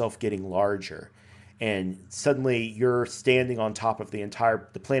imagine yourself getting larger, and suddenly you're standing on top of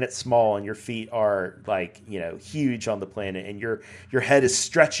the planet's small, and your feet are like, huge on the planet, and your head is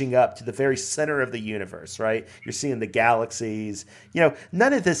stretching up to the very center of the universe, right? You're seeing the galaxies.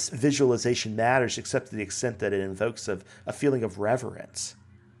 None of this visualization matters except to the extent that it invokes a feeling of reverence,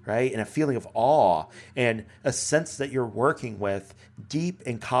 right? And a feeling of awe and a sense that you're working with deep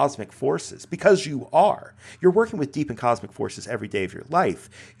and cosmic forces, because you're working with deep and cosmic forces every day of your life.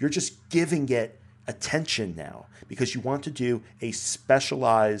 You're just giving it attention now because you want to do a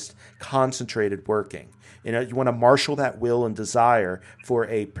specialized, concentrated working. You want to marshal that will and desire for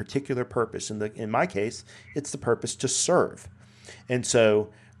a particular purpose. In my case, it's the purpose to serve. And so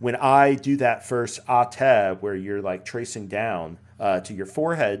when I do that first Ateb, where you're like tracing down to your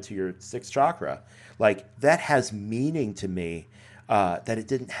forehead, to your sixth chakra, like that has meaning to me that it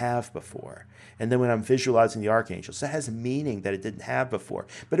didn't have before. And then when I'm visualizing the archangels, that has meaning that it didn't have before.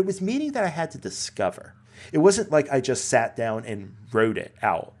 But it was meaning that I had to discover. It wasn't like I just sat down and wrote it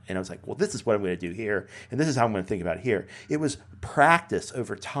out. And I was like, well, this is what I'm going to do here. And this is how I'm going to think about it here. It was practice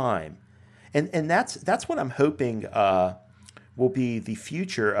over time. And that's what I'm hoping will be the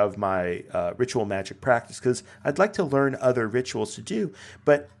future of my ritual magic practice, because I'd like to learn other rituals to do,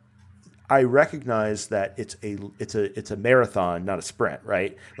 but I recognize that it's a marathon, not a sprint,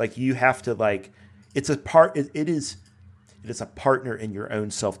 right? Like you have to it is a partner in your own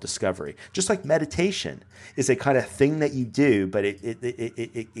self-discovery. Just like meditation is a kind of thing that you do, but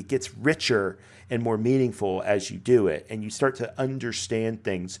it gets richer and more meaningful as you do it. And you start to understand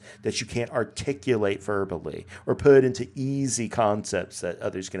things that you can't articulate verbally or put into easy concepts that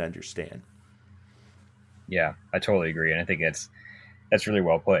others can understand. Yeah, I totally agree. And I think that's really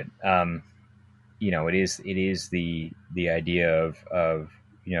well put. It is the idea of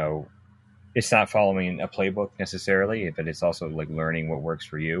it's not following a playbook necessarily, but it's also like learning what works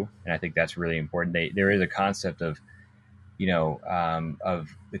for you. And I think that's really important. There is a concept of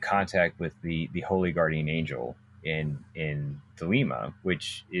the contact with the holy guardian angel in Thelema,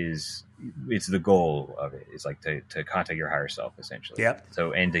 which it's the goal of it. It's like to contact your higher self, essentially. Yep.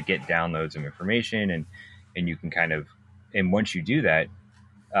 So, and to get downloads of information, and you can and once you do that,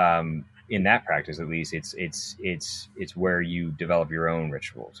 in that practice, at least, it's where you develop your own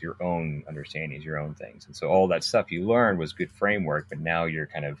rituals, your own understandings, your own things. And so all that stuff you learned was good framework, but now you're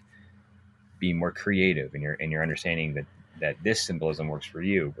kind of being more creative in your understanding that this symbolism works for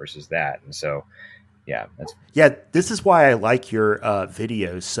you versus that. And so, this is why I like your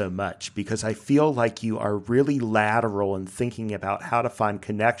videos so much, because I feel like you are really lateral in thinking about how to find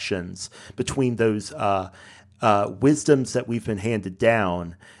connections between those wisdoms that we've been handed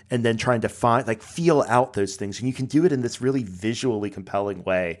down, and then trying to feel out those things. And you can do it in this really visually compelling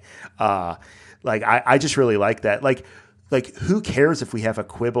way. I just really like that. Like who cares if we have a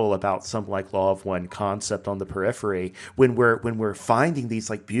quibble about some law of one concept on the periphery when we're finding these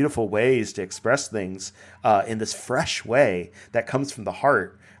beautiful ways to express things in this fresh way that comes from the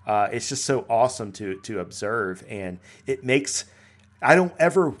heart. It's just so awesome to observe, and it makes, I don't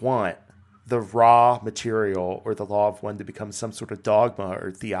ever want the raw material or the law of one to become some sort of dogma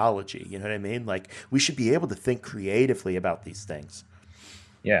or theology. You know what I mean? We should be able to think creatively about these things.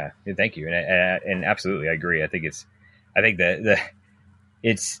 Yeah, thank you, and absolutely, I agree. I think it's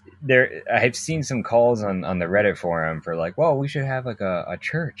there. I have seen some calls on the Reddit forum for well, we should have a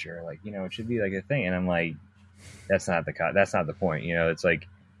church, or it should be a thing, and I'm like, that's not the point.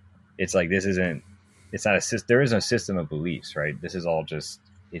 It's this isn't. It's not there is no system of beliefs, right? This is all just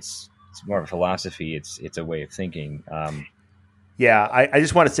it's more of a philosophy. It's a way of thinking. I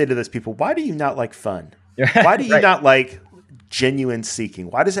just want to say to those people, why do you not like fun? Why do you right. not like genuine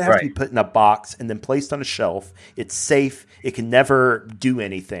seeking? Why does it have to be put in a box and then placed on a shelf? It's safe. It can never do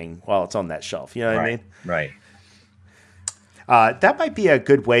anything while it's on that shelf. You know what I mean? Right. That might be a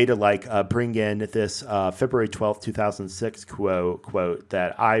good way to bring in this February 12th, 2006 quote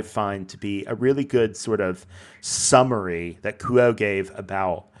that I find to be a really good sort of summary that Kuo gave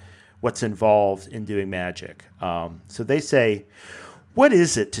about what's involved in doing magic. So they say, what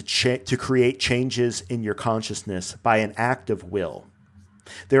is it to create changes in your consciousness by an act of will?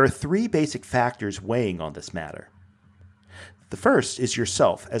 There are three basic factors weighing on this matter. The first is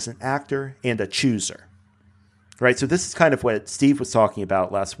yourself as an actor and a chooser. Right, so this is kind of what Steve was talking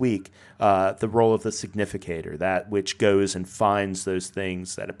about last week, the role of the significator, that which goes and finds those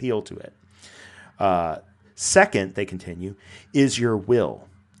things that appeal to it. Second, they continue, is your will.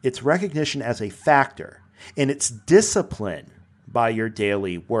 It's recognition as a factor, and it's discipline by your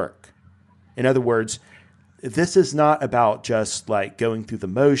daily work. In other words, this is not about just like going through the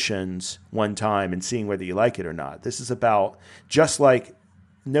motions one time and seeing whether you like it or not. This is about, just like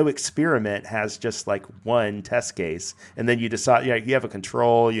no experiment has just like one test case, and then you decide, you have a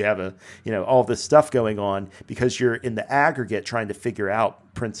control, you have all this stuff going on, because you're in the aggregate trying to figure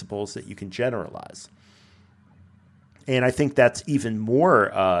out principles that you can generalize. And I think that's even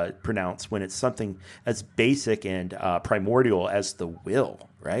more pronounced when it's something as basic and primordial as the will,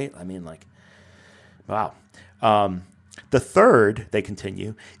 right? I mean, like, wow. The third, they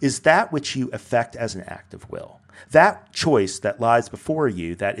continue, is that which you effect as an act of will. That choice that lies before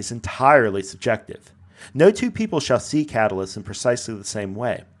you that is entirely subjective. No two people shall see catalysts in precisely the same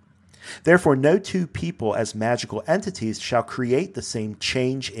way. Therefore, no two people as magical entities shall create the same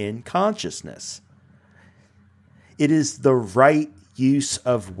change in consciousness. It is the right use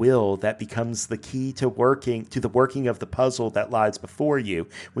of will that becomes the key to the working of the puzzle that lies before you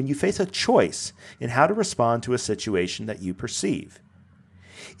when you face a choice in how to respond to a situation that you perceive.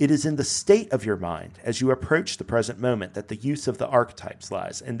 It is in the state of your mind as you approach the present moment that the use of the archetypes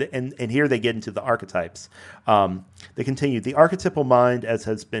lies. And here they get into the archetypes. They continue, the archetypal mind, as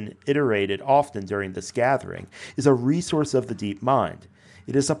has been iterated often during this gathering, is a resource of the deep mind.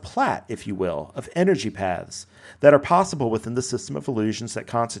 It is a plat, if you will, of energy paths that are possible within the system of illusions that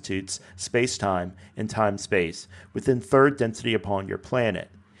constitutes space-time and time-space within third density upon your planet.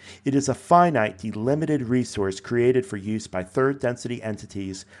 It is a finite, delimited resource created for use by third density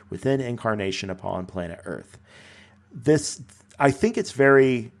entities within incarnation upon planet Earth. I think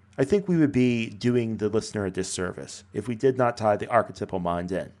we would be doing the listener a disservice if we did not tie the archetypal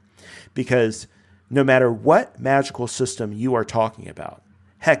mind in. Because no matter what magical system you are talking about,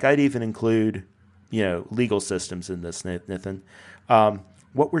 heck, I'd even include, legal systems in this, Nathan.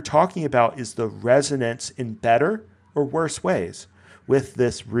 What we're talking about is the resonance in better or worse ways with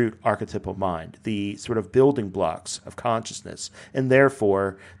this root archetypal mind, the sort of building blocks of consciousness, and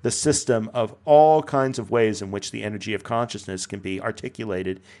therefore the system of all kinds of ways in which the energy of consciousness can be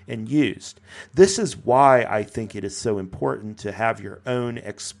articulated and used. This is why I think it is so important to have your own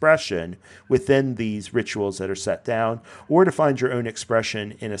expression within these rituals that are set down, or to find your own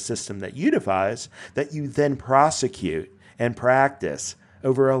expression in a system that you devise that you then prosecute and practice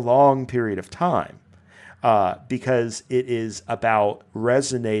over a long period of time. Because it is about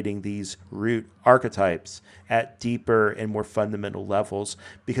resonating these root archetypes at deeper and more fundamental levels,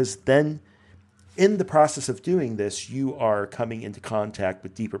 because then in the process of doing this, you are coming into contact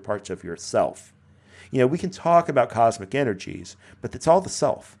with deeper parts of yourself. We can talk about cosmic energies, but it's all the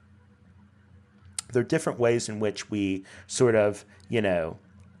self. There are different ways in which we sort of,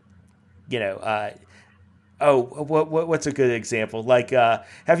 what's a good example? Like,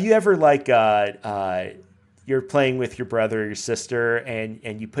 have you ever you're playing with your brother or your sister,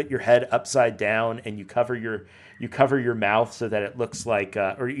 and you put your head upside down and you cover your mouth so that it looks like,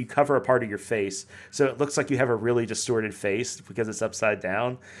 or you cover a part of your face so it looks like you have a really distorted face because it's upside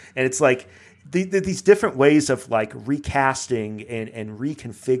down. And it's like these different ways of like recasting and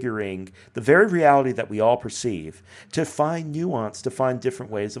reconfiguring the very reality that we all perceive to find nuance, to find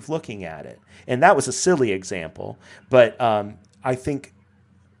different ways of looking at it. And that was a silly example, but I think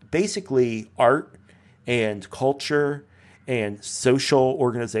basically art and culture and social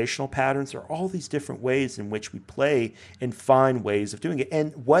organizational patterns are all these different ways in which we play and find ways of doing it.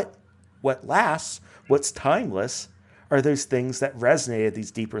 And what lasts, what's timeless, are those things that resonate at these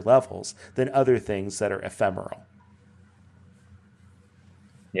deeper levels than other things that are ephemeral.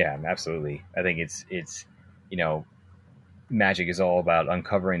 Yeah, absolutely. I think it's magic is all about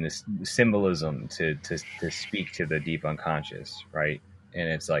uncovering this symbolism to speak to the deep unconscious, right? And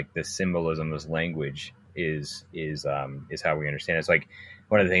it's like the symbolism, this language is how we understand it. It's like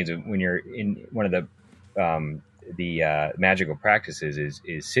one of the things when you're in one of the magical practices is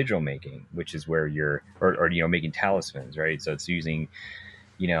sigil making, which is where you're or making talismans, right? So it's using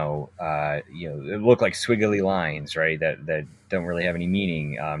it look like squiggly lines, right? That don't really have any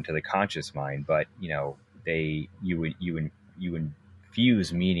meaning to the conscious mind, but you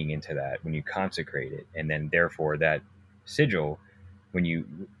infuse meaning into that when you consecrate it, and then therefore that sigil, when you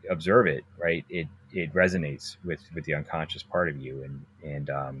observe it, right, it resonates with the unconscious part of you and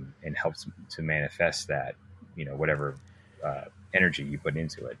helps to manifest that, whatever energy you put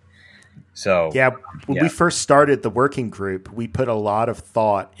into it. So when we first started the working group, we put a lot of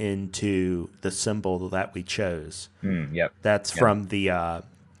thought into the symbol that we chose. That's from the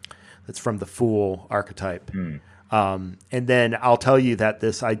Fool archetype. And then I'll tell you that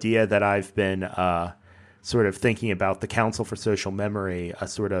this idea that I've been sort of thinking about the Council for Social Memory, a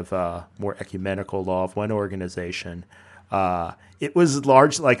sort of more ecumenical law of one organization. It was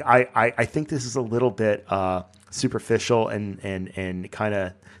large. Like I think this is a little bit superficial and kind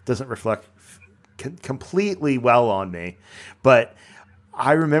of doesn't reflect completely well on me, but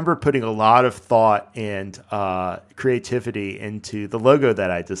I remember putting a lot of thought and creativity into the logo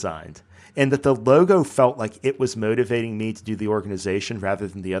that I designed, and that the logo felt like it was motivating me to do the organization rather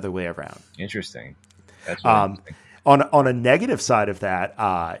than the other way around. Interesting. That's really interesting. On a negative side of that,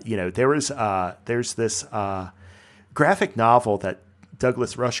 there's this graphic novel that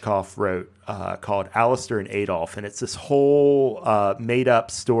Douglas Rushkoff wrote called Alistair and Adolf, and it's this whole made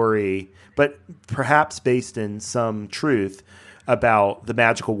up story, but perhaps based in some truth, about the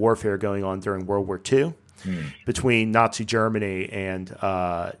magical warfare going on during World War II between Nazi Germany and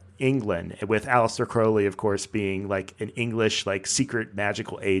England, with Aleister Crowley, of course, being like an English like secret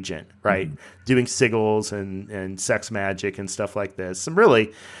magical agent, right? Doing sigils and sex magic and stuff like this. And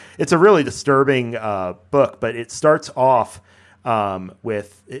really, it's a really disturbing book, but it starts off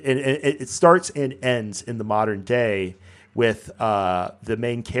with it starts and ends in the modern day with the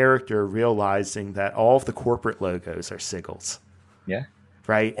main character realizing that all of the corporate logos are sigils. Yeah.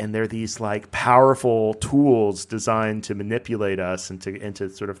 Right. And they're these like powerful tools designed to manipulate us and to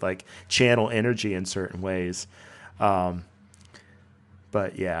sort of like channel energy in certain ways. But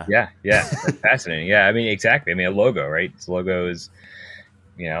yeah. Yeah. That's fascinating. Yeah. I mean, exactly. I mean, a logo, right? This logo is,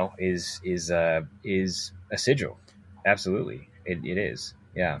 is a sigil. Absolutely. It is.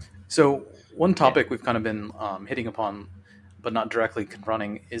 Yeah. So one topic we've kind of been hitting upon, but not directly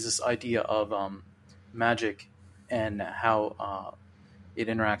confronting, is this idea of magic and how it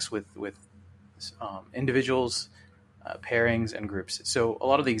interacts with individuals, pairings, and groups. So a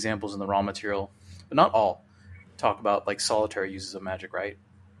lot of the examples in the raw material, but not all, talk about like solitary uses of magic, right?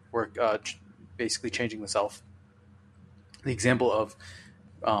 We're basically changing the self. The example of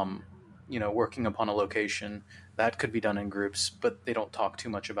working upon a location, that could be done in groups, but they don't talk too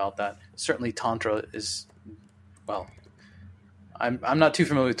much about that. Certainly Tantra is, well, I'm not too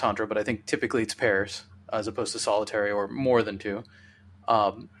familiar with Tantra, but I think typically it's pairs as opposed to solitary or more than two.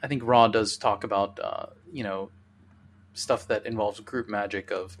 I think Ra does talk about, stuff that involves group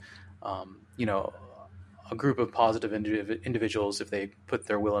magic of, a group of positive individuals, if they put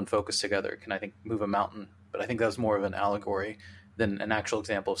their will and focus together, can, I think, move a mountain. But I think that was more of an allegory than an actual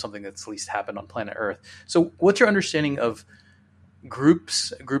example of something that's at least happened on planet Earth. So what's your understanding of group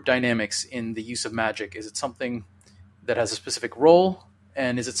dynamics in the use of magic? Is it something that has a specific role?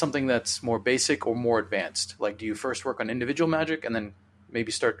 And is it something that's more basic or more advanced? Like, do you first work on individual magic and then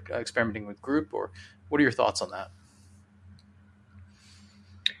maybe start experimenting with group? Or what are your thoughts on that?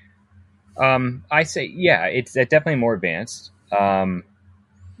 I say, yeah, it's definitely more advanced. I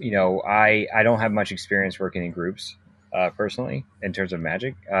don't have much experience working in groups personally in terms of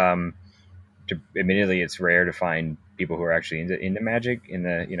magic. Admittedly, it's rare to find people who are actually into magic in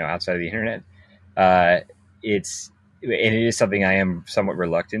the outside of the internet. It is something I am somewhat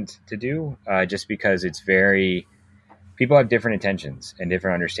reluctant to do, just because people have different intentions and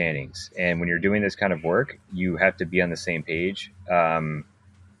different understandings. And when you're doing this kind of work, you have to be on the same page,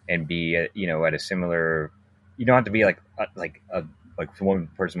 and be, at a similar, you don't have to be like one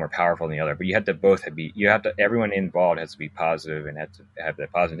person more powerful than the other, but you have to everyone involved has to be positive and have to have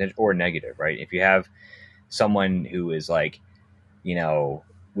that positive intention or negative, right? If you have someone who is like,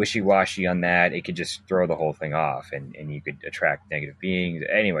 wishy-washy on that, it could just throw the whole thing off and you could attract negative beings.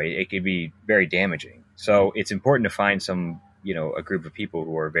 Anyway, it could be very damaging. So it's important to find some, a group of people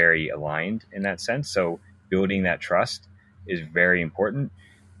who are very aligned in that sense. So building that trust is very important.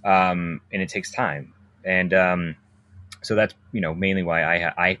 And it takes time. And, so that's, mainly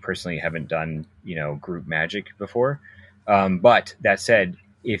why I personally haven't done, group magic before. But that said,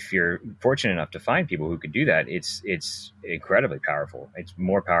 if you're fortunate enough to find people who could do that, it's incredibly powerful. It's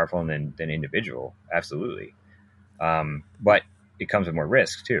more powerful than individual. Absolutely. But it comes with more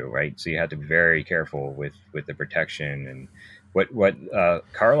risk too, right? So you have to be very careful with the protection and what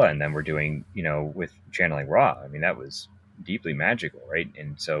Carla and them were doing, with channeling Ra. I mean, that was deeply magical, right?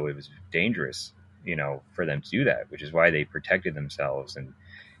 And so it was dangerous, for them to do that, which is why they protected themselves and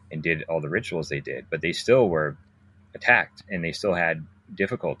did all the rituals they did. But they still were attacked and they still had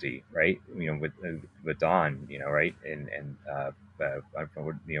difficulty, right? With Dawn, right? And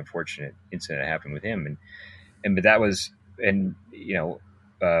the unfortunate incident that happened with him, but that was a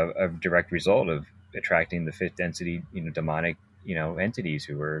direct result of attracting the fifth density, demonic, entities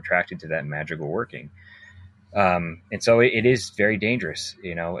who were attracted to that magical working. And so it is very dangerous,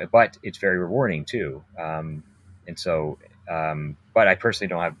 but it's very rewarding too. But I personally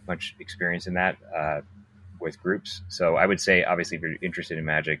don't have much experience in that. with groups. So I would say, obviously, if you're interested in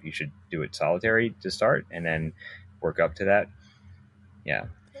Magic, you should do it solitary to start, and then work up to that. Yeah.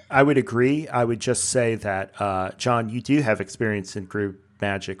 I would agree. I would just say that, John, you do have experience in group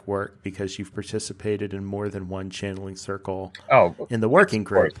Magic work because you've participated in more than one channeling circle in the working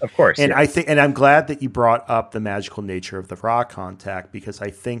group. Of course. And yeah. I think, and I'm glad that you brought up the magical nature of the raw contact, because I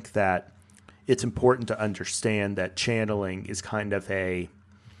think that it's important to understand that channeling is kind of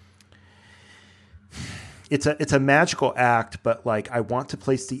it's a magical act, but like I want to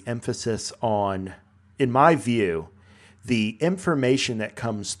place the emphasis on, in my view, the information that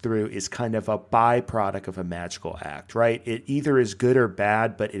comes through is kind of a byproduct of a magical act, right? It either is good or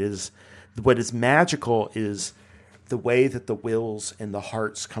bad, but it is what is magical is the way that the wills and the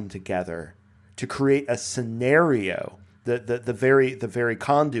hearts come together to create a scenario, the very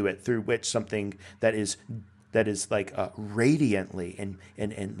conduit through which something that is like radiantly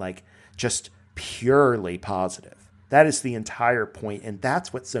and like just purely positive. That is the entire point, and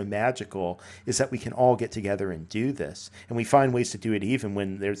that's what's so magical, is that we can all get together and do this, and we find ways to do it even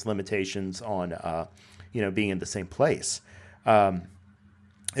when there's limitations on, being in the same place.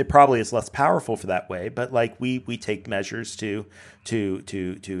 It probably is less powerful for that way, but like we take measures to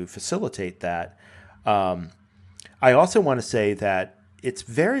facilitate that. I also want to say that it's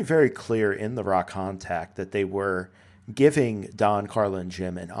very, very clear in the Raw Contact that they were giving Don, Carla, and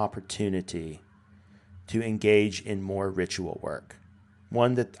Jim an opportunity to engage in more ritual work,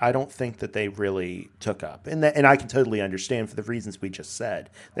 one that I don't think that they really took up. And I can totally understand for the reasons we just said.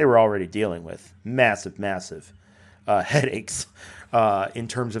 They were already dealing with massive headaches in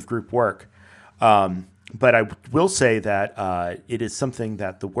terms of group work. But I will say that it is something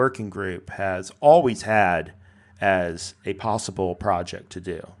that the working group has always had as a possible project to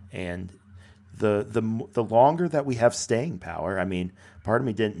do. And the longer that we have staying power, I mean, part of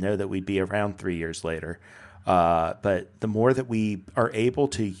me didn't know that we'd be around 3 years later. But the more that we are able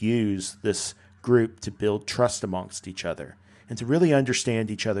to use this group to build trust amongst each other and to really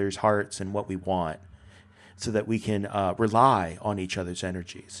understand each other's hearts and what we want so that we can rely on each other's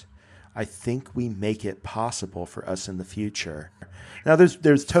energies, I think we make it possible for us in the future. Now,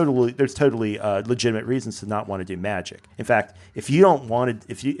 there's totally legitimate reasons to not want to do magic. In fact, if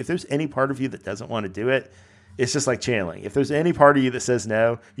there's any part of you that doesn't want to do it, it's just like channeling. If there's any part of you that says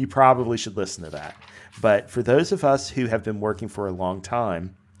no, you probably should listen to that. But for those of us who have been working for a long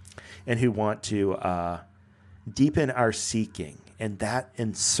time and who want to deepen our seeking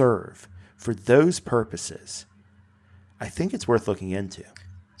and serve for those purposes, I think it's worth looking into.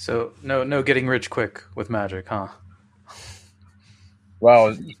 So no getting rich quick with magic, huh?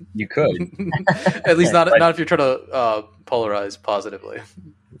 Well, you could. At least not if you're trying to polarize positively.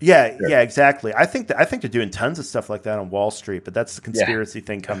 Yeah, sure. Yeah, exactly. I think they're doing tons of stuff like that on Wall Street, but that's the conspiracy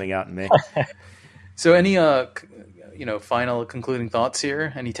thing coming out in me. So, any final concluding thoughts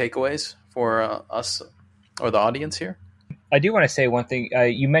here? Any takeaways for us or the audience here? I do want to say one thing.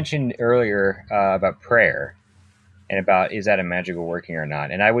 You mentioned earlier about prayer and about is that a magical working or not,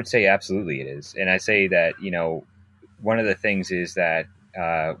 and I would say absolutely it is. And I say that one of the things is that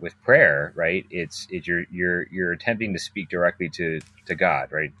with prayer, right? It's you're attempting to speak directly to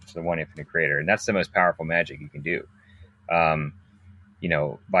God, right? To the one infinite creator. And that's the most powerful magic you can do.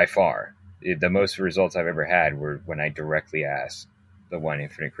 By far. The most results I've ever had were when I directly asked the one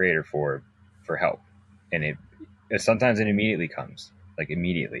infinite creator for help. And it sometimes it immediately comes, like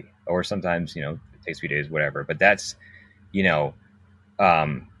immediately. Or sometimes, it takes a few days, whatever. But that's,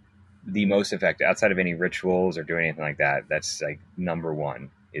 the most effective outside of any rituals or doing anything like that. That's like number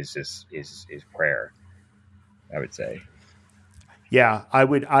one is prayer, I would say. Yeah,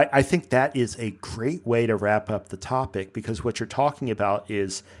 I think that is a great way to wrap up the topic, because what you're talking about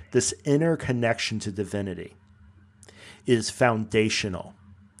is this inner connection to divinity is foundational.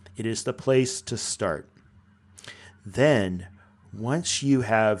 It is the place to start. Then once you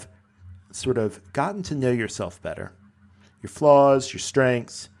have sort of gotten to know yourself better, your flaws, your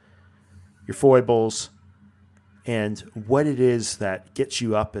strengths, your foibles, and what it is that gets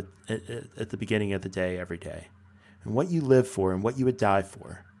you up at the beginning of the day every day, and what you live for and what you would die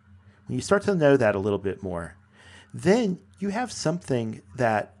for. When you start to know that a little bit more, then you have something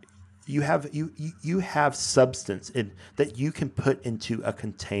that you have substance that you can put into a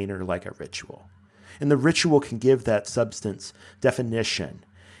container like a ritual. And the ritual can give that substance definition.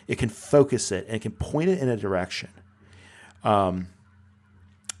 It can focus it and it can point it in a direction.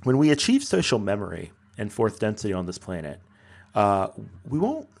 When we achieve social memory and fourth density on this planet,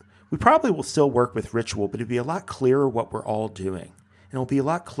 we probably will still work with ritual, but it'll be a lot clearer what we're all doing. And it'll be a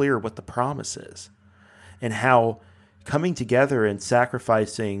lot clearer what the promise is, and how coming together and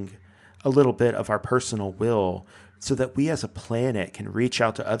sacrificing a little bit of our personal will so that we as a planet can reach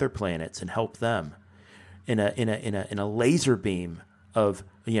out to other planets and help them in a laser beam of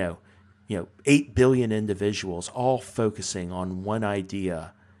 8 billion individuals all focusing on one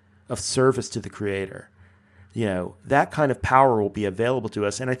idea of service to the Creator. That kind of power will be available to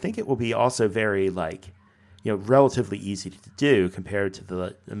us, and I think it will be also very relatively easy to do compared to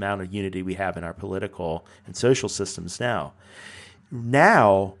the amount of unity we have in our political and social systems now.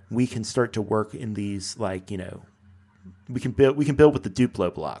 Now we can start to work in these we can build with the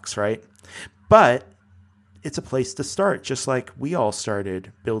Duplo blocks, right? But it's a place to start, just like we all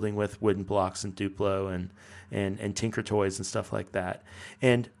started building with wooden blocks and Duplo and Tinker Toys and stuff like that.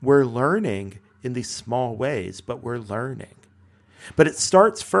 And we're learning in these small ways, but we're learning. But it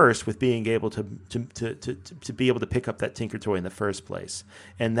starts first with being able to be able to pick up that Tinker Toy in the first place.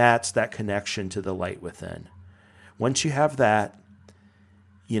 And that's that connection to the light within. Once you have that,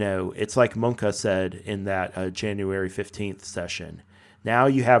 it's like Munka said in that January 15th session. Now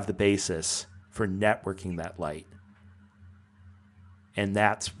you have the basis for networking that light. And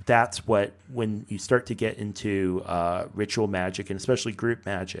that's what, when you start to get into ritual magic and especially group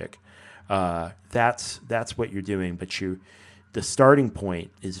magic, that's what you're doing. But the starting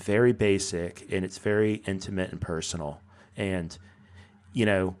point is very basic and it's very intimate and personal. And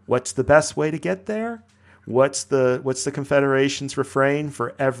what's the best way to get there? What's the Confederation's refrain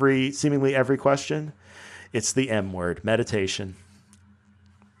for seemingly every question? It's the M word: meditation.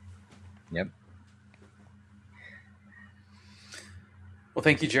 Yep. Well,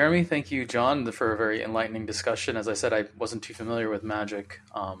 thank you, Jeremy. Thank you, John, for a very enlightening discussion. As I said, I wasn't too familiar with magic,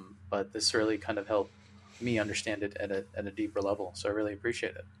 but this really kind of helped me understand it at a deeper level. So I really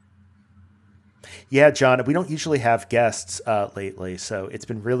appreciate it. Yeah, John, we don't usually have guests lately, so it's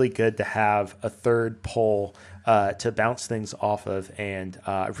been really good to have a third pole to bounce things off of, and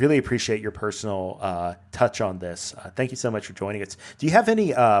I really appreciate your personal touch on this. Thank you so much for joining us. Do you have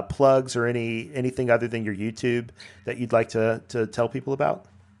any plugs or anything other than your YouTube that you'd like to tell people about?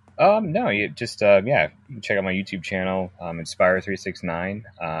 No, you just you can check out my YouTube channel,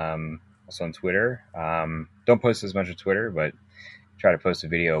 Inspire369. Also on Twitter. Don't post as much on Twitter, but try to post a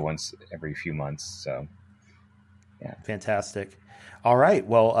video once every few months. So, yeah. Fantastic. All right.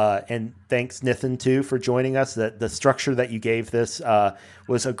 Well, and thanks, Nithin, too, for joining us. The structure that you gave this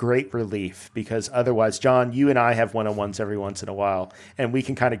was a great relief, because otherwise, John, you and I have one-on-ones every once in a while, and we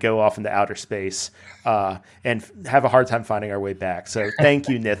can kind of go off into outer space and have a hard time finding our way back. So thank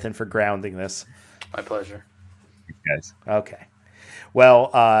you, Nithin, for grounding this. My pleasure. Thanks, guys. Okay. Well,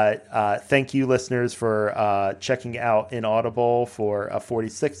 thank you, listeners, for checking out Inaudible for a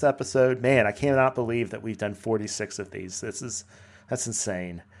 46th episode. Man, I cannot believe that we've done 46 of these. That's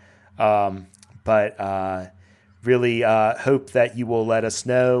insane. But really hope that you will let us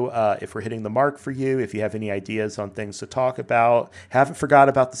know if we're hitting the mark for you, if you have any ideas on things to talk about. Haven't forgot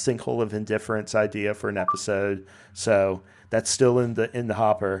about the Sinkhole of Indifference idea for an episode, so that's still in the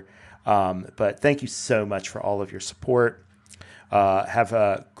hopper. But thank you so much for all of your support. Have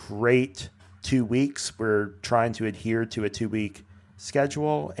a great 2 weeks. We're trying to adhere to a 2-week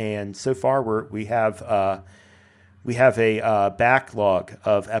schedule, and so far we have a backlog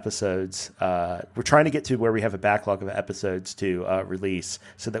of episodes. We're trying to get to where we have a backlog of episodes to release,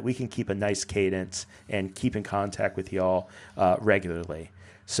 so that we can keep a nice cadence and keep in contact with y'all regularly.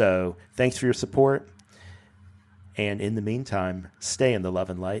 So thanks for your support, and in the meantime, stay in the love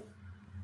and light.